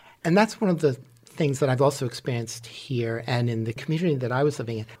right. And that's one of the things that I've also experienced here and in the community that I was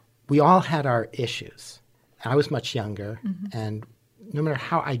living in. We all had our issues. I was much younger, and no matter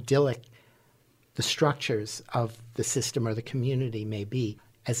how idyllic the structures of the system or the community may be,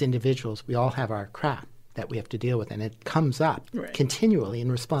 as individuals, we all have our crap that we have to deal with, and it comes up continually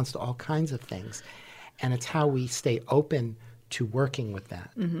in response to all kinds of things. And it's how we stay open to working with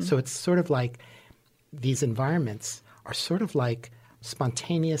that. So it's sort of like these environments are sort of like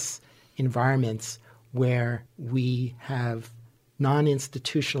spontaneous environments where we have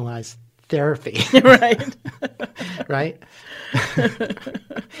non-institutionalized therapy. Right. Right?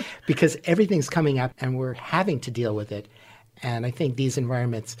 Because everything's coming up and we're having to deal with it. And I think these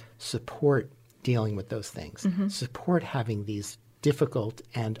environments support dealing with those things, support having these difficult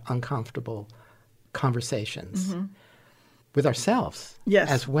and uncomfortable conversations with ourselves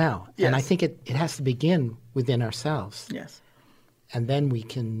as well. Yes. And I think it has to begin within ourselves. Yes. And then we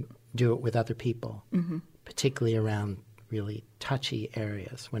can do it with other people, particularly around really touchy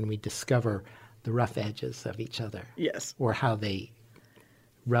areas when we discover the rough edges of each other. Yes. Or how they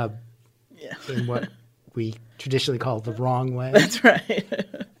rub in what we traditionally call the wrong way. That's right.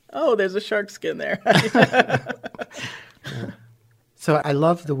 Oh, there's a shark skin there. So I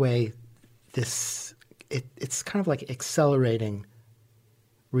love the way it's kind of like accelerating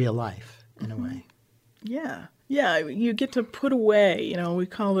real life in a way. Yeah. Yeah, you get to put away, we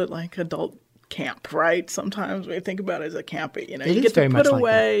call it like adult camp, right? Sometimes we think about it as a campy, you get to put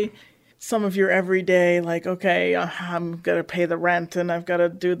away some of your everyday, like, okay, I'm going to pay the rent and I've got to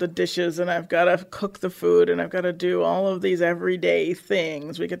do the dishes and I've got to cook the food and I've got to do all of these everyday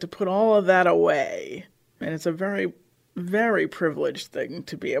things. We get to put all of that away. And it's a very, very privileged thing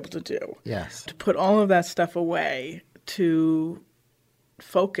to be able to do. Yes. To put all of that stuff away to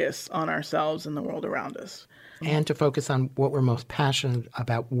focus on ourselves and the world around us. And to focus on what we're most passionate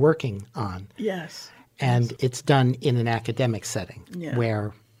about working on. Yes. And it's done in an academic setting Yeah.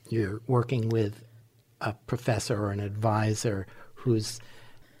 where you're working with a professor or an advisor who's,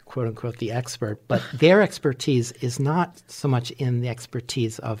 quote unquote, the expert, but their expertise is not so much in the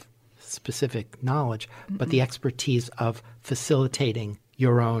expertise of specific knowledge, but the expertise of facilitating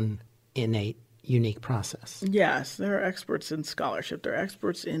your own innate, unique process. Yes, they're experts in scholarship. They're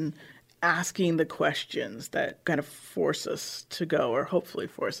experts in asking the questions that kind of force us to go, or hopefully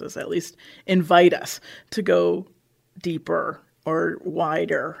force us, at least invite us to go deeper or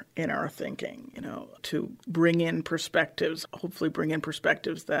wider in our thinking, to bring in perspectives, hopefully bring in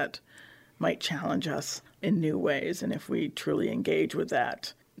perspectives that might challenge us in new ways. And if we truly engage with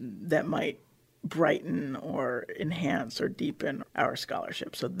that, that might brighten or enhance or deepen our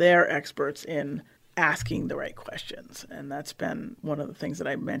scholarship. So they're experts in asking the right questions. And that's been one of the things that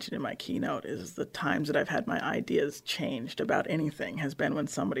I mentioned in my keynote, is the times that I've had my ideas changed about anything has been when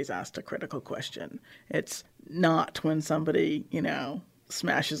somebody's asked a critical question. It's not when somebody,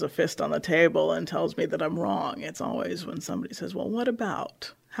 smashes a fist on the table and tells me that I'm wrong. It's always when somebody says, well, what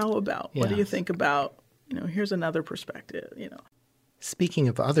about? How about? What do you think about? Here's another perspective, Speaking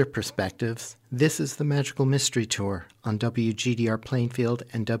of other perspectives, this is the Magical Mystery Tour on WGDR Plainfield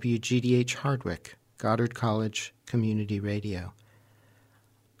and WGDH Hardwick, Goddard College Community Radio.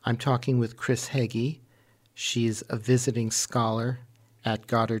 I'm talking with Kris Hege. She's a visiting scholar at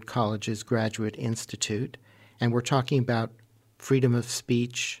Goddard College's Graduate Institute, and we're talking about freedom of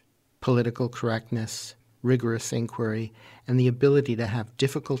speech, political correctness, rigorous inquiry, and the ability to have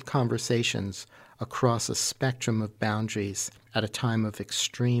difficult conversations across a spectrum of boundaries at a time of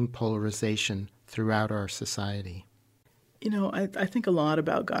extreme polarization throughout our society. I think a lot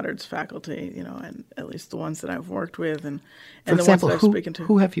about Goddard's faculty, and at least the ones that I've worked with, and For the example, ones that I've spoken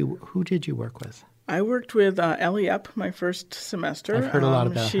to. Who did you work with? I worked with Ellie Epp my first semester. I've heard a lot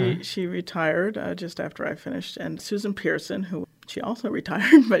about her. She retired just after I finished, and Susan Pearson, who she also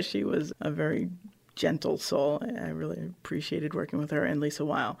retired, but she was a very gentle soul. I really appreciated working with her, and Lisa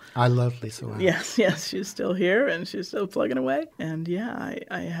Weil. I love Lisa Weil. Yes, she's still here, and she's still plugging away. And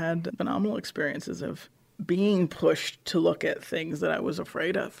I had phenomenal experiences of being pushed to look at things that I was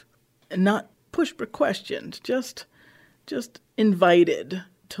afraid of. And not pushed but questioned, just invited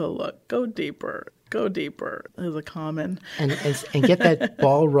to look, go deeper is a common. And get that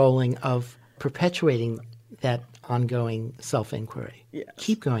ball rolling of perpetuating that ongoing self-inquiry. Yes.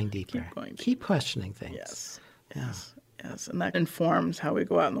 Keep going deeper. Keep questioning things. Yes. And that informs how we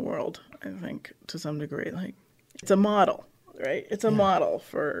go out in the world, I think, to some degree. Like, it's a model, right? It's a model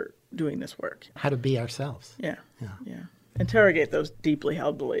for doing this work. How to be ourselves. Yeah. Interrogate those deeply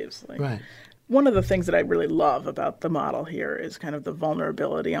held beliefs. Right. One of the things that I really love about the model here is kind of the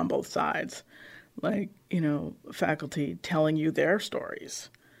vulnerability on both sides. Like, faculty telling you their stories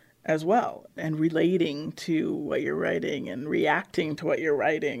as well, and relating to what you're writing and reacting to what you're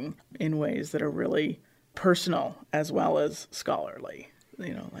writing in ways that are really personal as well as scholarly.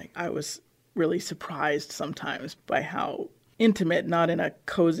 I was really surprised sometimes by how intimate, not in a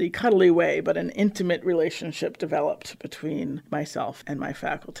cozy, cuddly way, but an intimate relationship developed between myself and my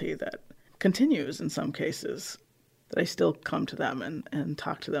faculty that continues in some cases, that I still come to them and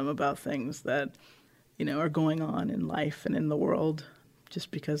talk to them about things that, are going on in life and in the world, just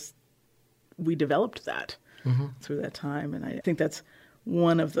because we developed that through that time. And I think that's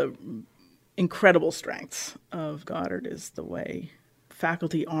one of the incredible strengths of Goddard, is the way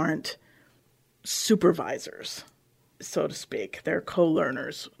faculty aren't supervisors, so to speak. They're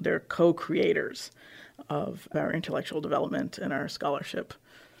co-learners, they're co-creators of our intellectual development and our scholarship.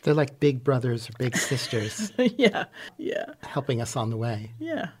 They're like big brothers or big sisters. Yeah. Helping us on the way.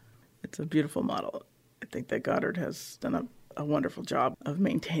 Yeah. It's a beautiful model. I think that Goddard has done a wonderful job of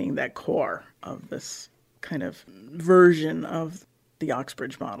maintaining that core of this kind of version of the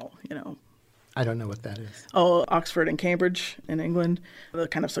Oxbridge model, I don't know what that is. Oh, Oxford and Cambridge in England. The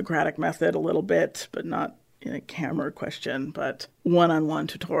kind of Socratic method a little bit, but not in a camera question, but one-on-one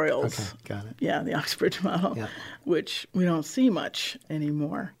tutorials. Okay, got it. Yeah, the Oxbridge model, which we don't see much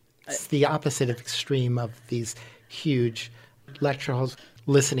anymore. It's the opposite of extreme of these huge lecture halls,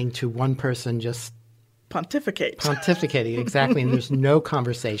 listening to one person just pontificating, exactly. And there's no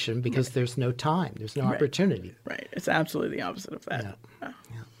conversation because there's no time. There's no opportunity. Right. It's absolutely the opposite of that. Yeah.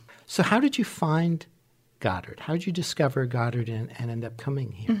 So how did you find Goddard? How did you discover Goddard and end up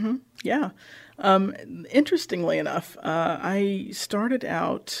coming here? Mm-hmm. Yeah. Interestingly enough, I started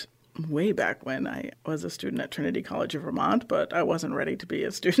out way back when I was a student at Trinity College of Vermont, but I wasn't ready to be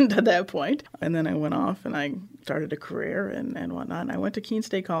a student at that point. And then I went off and I started a career and whatnot. And I went to Keene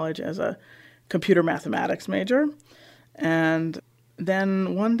State College as a computer mathematics major. And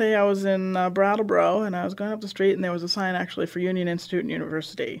then one day I was in Brattleboro and I was going up the street and there was a sign actually for Union Institute and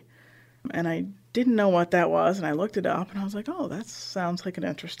University. And I didn't know what that was, and I looked it up and I was like, oh, that sounds like an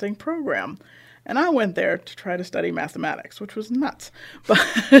interesting program. And I went there to try to study mathematics, which was nuts. But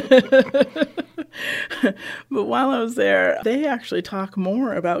while I was there, they actually talk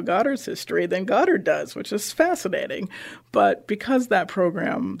more about Goddard's history than Goddard does, which is fascinating. But because that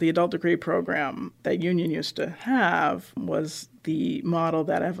program, the adult degree program that Union used to have, was the model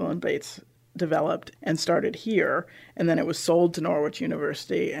that Evelyn Bates developed and started here, and then it was sold to Norwich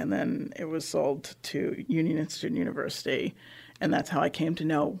University, and then it was sold to Union Institute University, and that's how I came to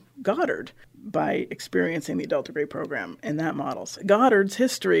know Goddard, by experiencing the adult degree program in that model. So Goddard's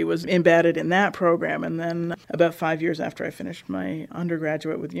history was embedded in that program, and then about 5 years after I finished my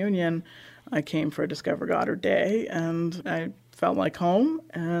undergraduate with Union, I came for a Discover Goddard Day, and I felt like home,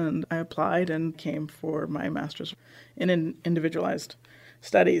 and I applied and came for my master's in individualized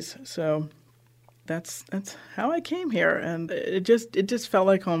studies. So that's how I came here, and it just felt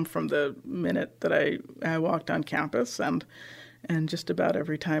like home from the minute that I walked on campus, and just about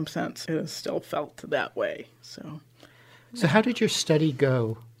every time since it has still felt that way. So how did your study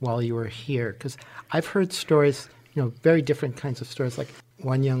go while you were here? Because I've heard stories, very different kinds of stories. Like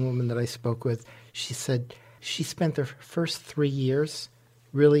one young woman that I spoke with, she said she spent the first 3 years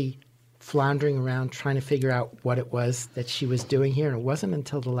really floundering around trying to figure out what it was that she was doing here. And it wasn't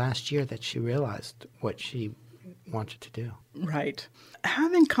until the last year that she realized what she wanted to do. Right.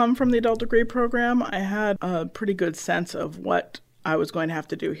 Having come from the adult degree program, I had a pretty good sense of what I was going to have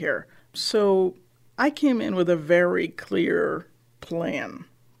to do here. So I came in with a very clear plan.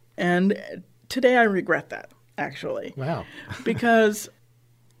 And today I regret that, actually. Wow. Because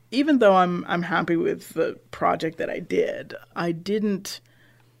even though I'm happy with the project that I did, I didn't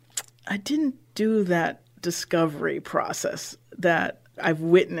do that discovery process that I've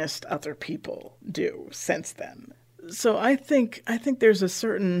witnessed other people do since then. So I think there's a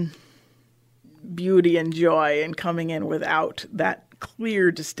certain beauty and joy in coming in without that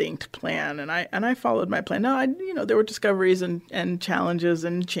clear, distinct plan, and I followed my plan. Now, there were discoveries and challenges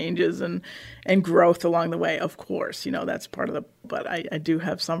and changes and growth along the way. Of course, that's part of the. But I do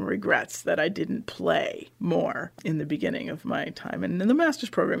have some regrets that I didn't play more in the beginning of my time. And in the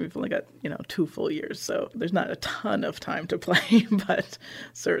master's program, you've only got 2 full years, so there's not a ton of time to play. But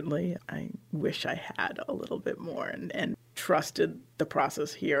certainly, I wish I had a little bit more and trusted the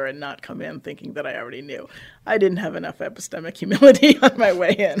process here and not come in thinking that I already knew. I didn't have enough epistemic humility on my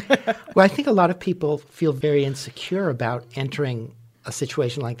way in. Well, I think a lot of people feel very insecure about entering a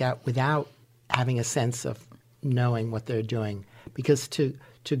situation like that without having a sense of knowing what they're doing. Because to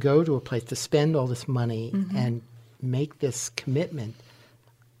go to a place, to spend all this money and make this commitment,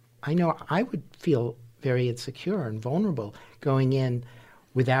 I know I would feel very insecure and vulnerable going in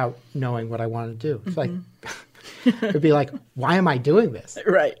without knowing what I want to do. It's like... It'd be like, why am I doing this?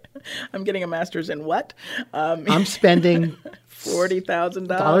 Right. I'm getting a master's in what? I'm spending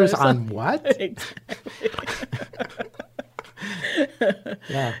 $40,000 on what? Exactly.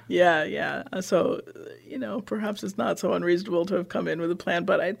 Yeah. So, perhaps it's not so unreasonable to have come in with a plan,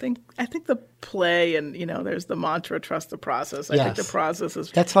 but I think the play and, there's the mantra, trust the process. I think the process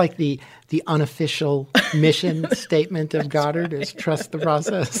is... That's like the unofficial mission statement of Goddard is trust the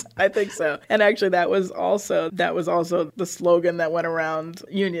process. I think so. And actually that was also the slogan that went around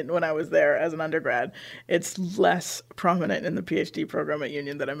Union when I was there as an undergrad. It's less prominent in the PhD program at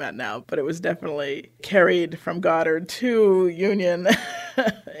Union that I'm at now, but it was definitely carried from Goddard to Union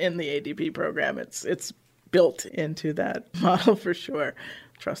in the ADP program. It's built into that model for sure.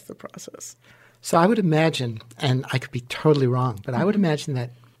 Trust the process. So I would imagine, and I could be totally wrong, but I would imagine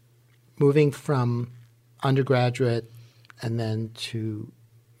that moving from undergraduate and then to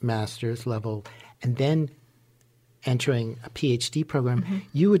master's level and then entering a PhD program,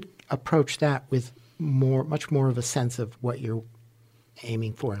 you would approach that with much more of a sense of what you're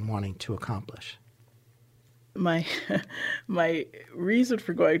aiming for and wanting to accomplish. My reason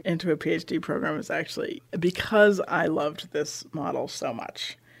for going into a PhD program is actually because I loved this model so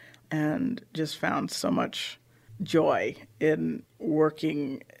much and just found so much joy in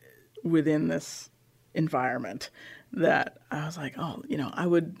working within this environment that I was like, I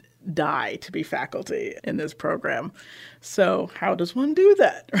would die to be faculty in this program. So how does one do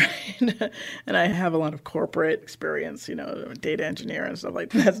that, right? And I have a lot of corporate experience, data engineer and stuff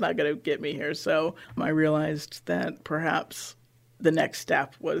like that. That's not going to get me here. So I realized that perhaps the next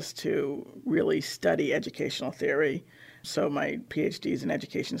step was to really study educational theory. So my PhD's in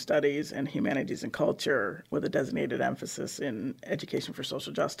education studies and humanities and culture with a designated emphasis in education for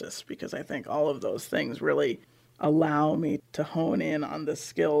social justice, because I think all of those things really allow me to hone in on the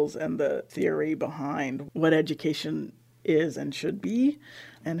skills and the theory behind what education is and should be,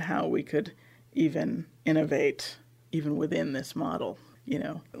 and how we could even innovate even within this model.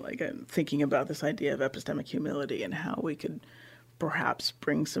 Like I'm thinking about this idea of epistemic humility and how we could perhaps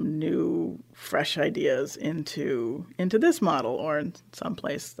bring some new, fresh ideas into this model, or in some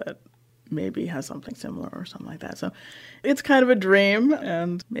place that maybe has something similar or something like that. So it's kind of a dream,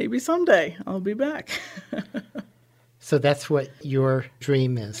 and maybe someday I'll be back. So that's what your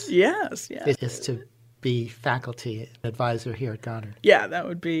dream is? Yes. It is to be faculty advisor here at Goddard. Yeah, that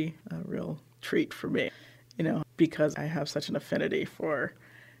would be a real treat for me, because I have such an affinity for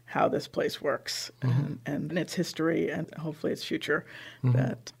how this place works and its history and hopefully its future,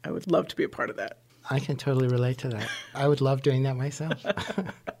 that I would love to be a part of that. I can totally relate to that. I would love doing that myself.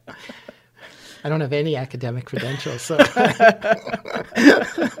 I don't have any academic credentials, so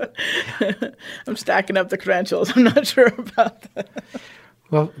I'm stacking up the credentials. I'm not sure about that.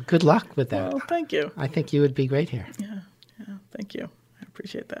 Well, good luck with that. Well, thank you. I think you would be great here. Yeah, thank you. I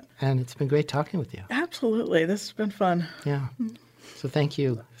appreciate that. And it's been great talking with you. Absolutely. This has been fun. Yeah. So thank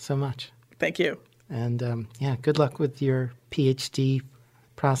you so much. Thank you. And good luck with your PhD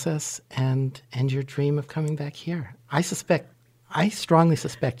process and your dream of coming back here. I strongly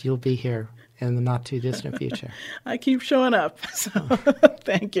suspect you'll be here in the not too distant future. I keep showing up, so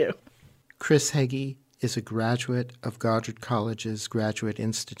thank you. Kris Hege is a graduate of Goddard College's Graduate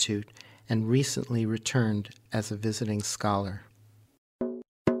Institute and recently returned as a visiting scholar.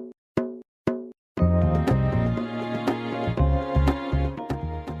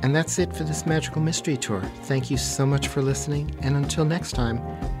 And that's it for this Magical Mystery Tour. Thank you so much for listening, and until next time,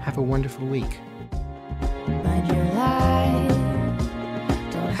 have a wonderful week. Find your light,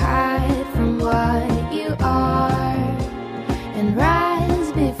 don't hide from what you are, and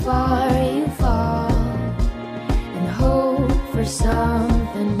rise before you fall, and hope for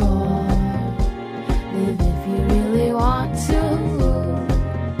something more. Live if you really want to,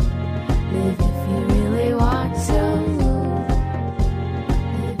 live if you really want to.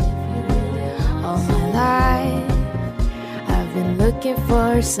 I've been looking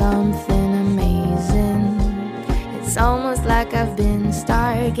for something amazing. It's almost like I've been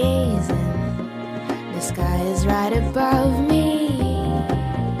stargazing. The sky is right above me.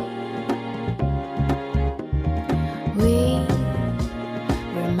 We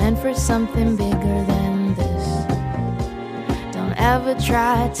were meant for something bigger than this. Don't ever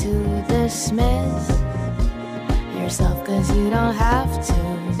try to dismiss yourself, 'cause you don't have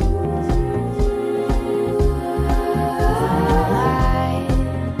to.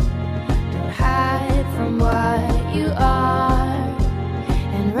 What you are,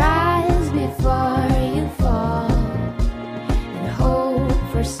 and rise before you fall, and hope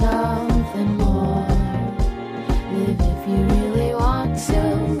for something more. Live if you really want to,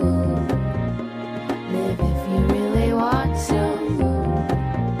 live if you really want to,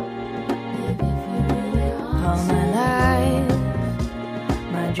 live if you really want to. All my life,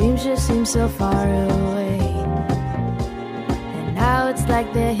 my dreams just seem so far away, and now it's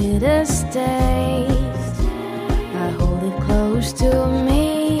like they're here to stay. I hold it close to me.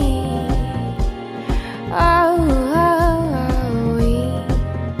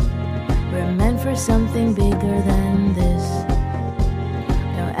 We're meant for something bigger than this.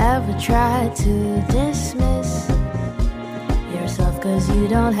 Don't ever try to dismiss yourself, 'cause you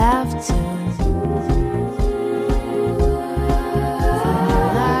don't have to.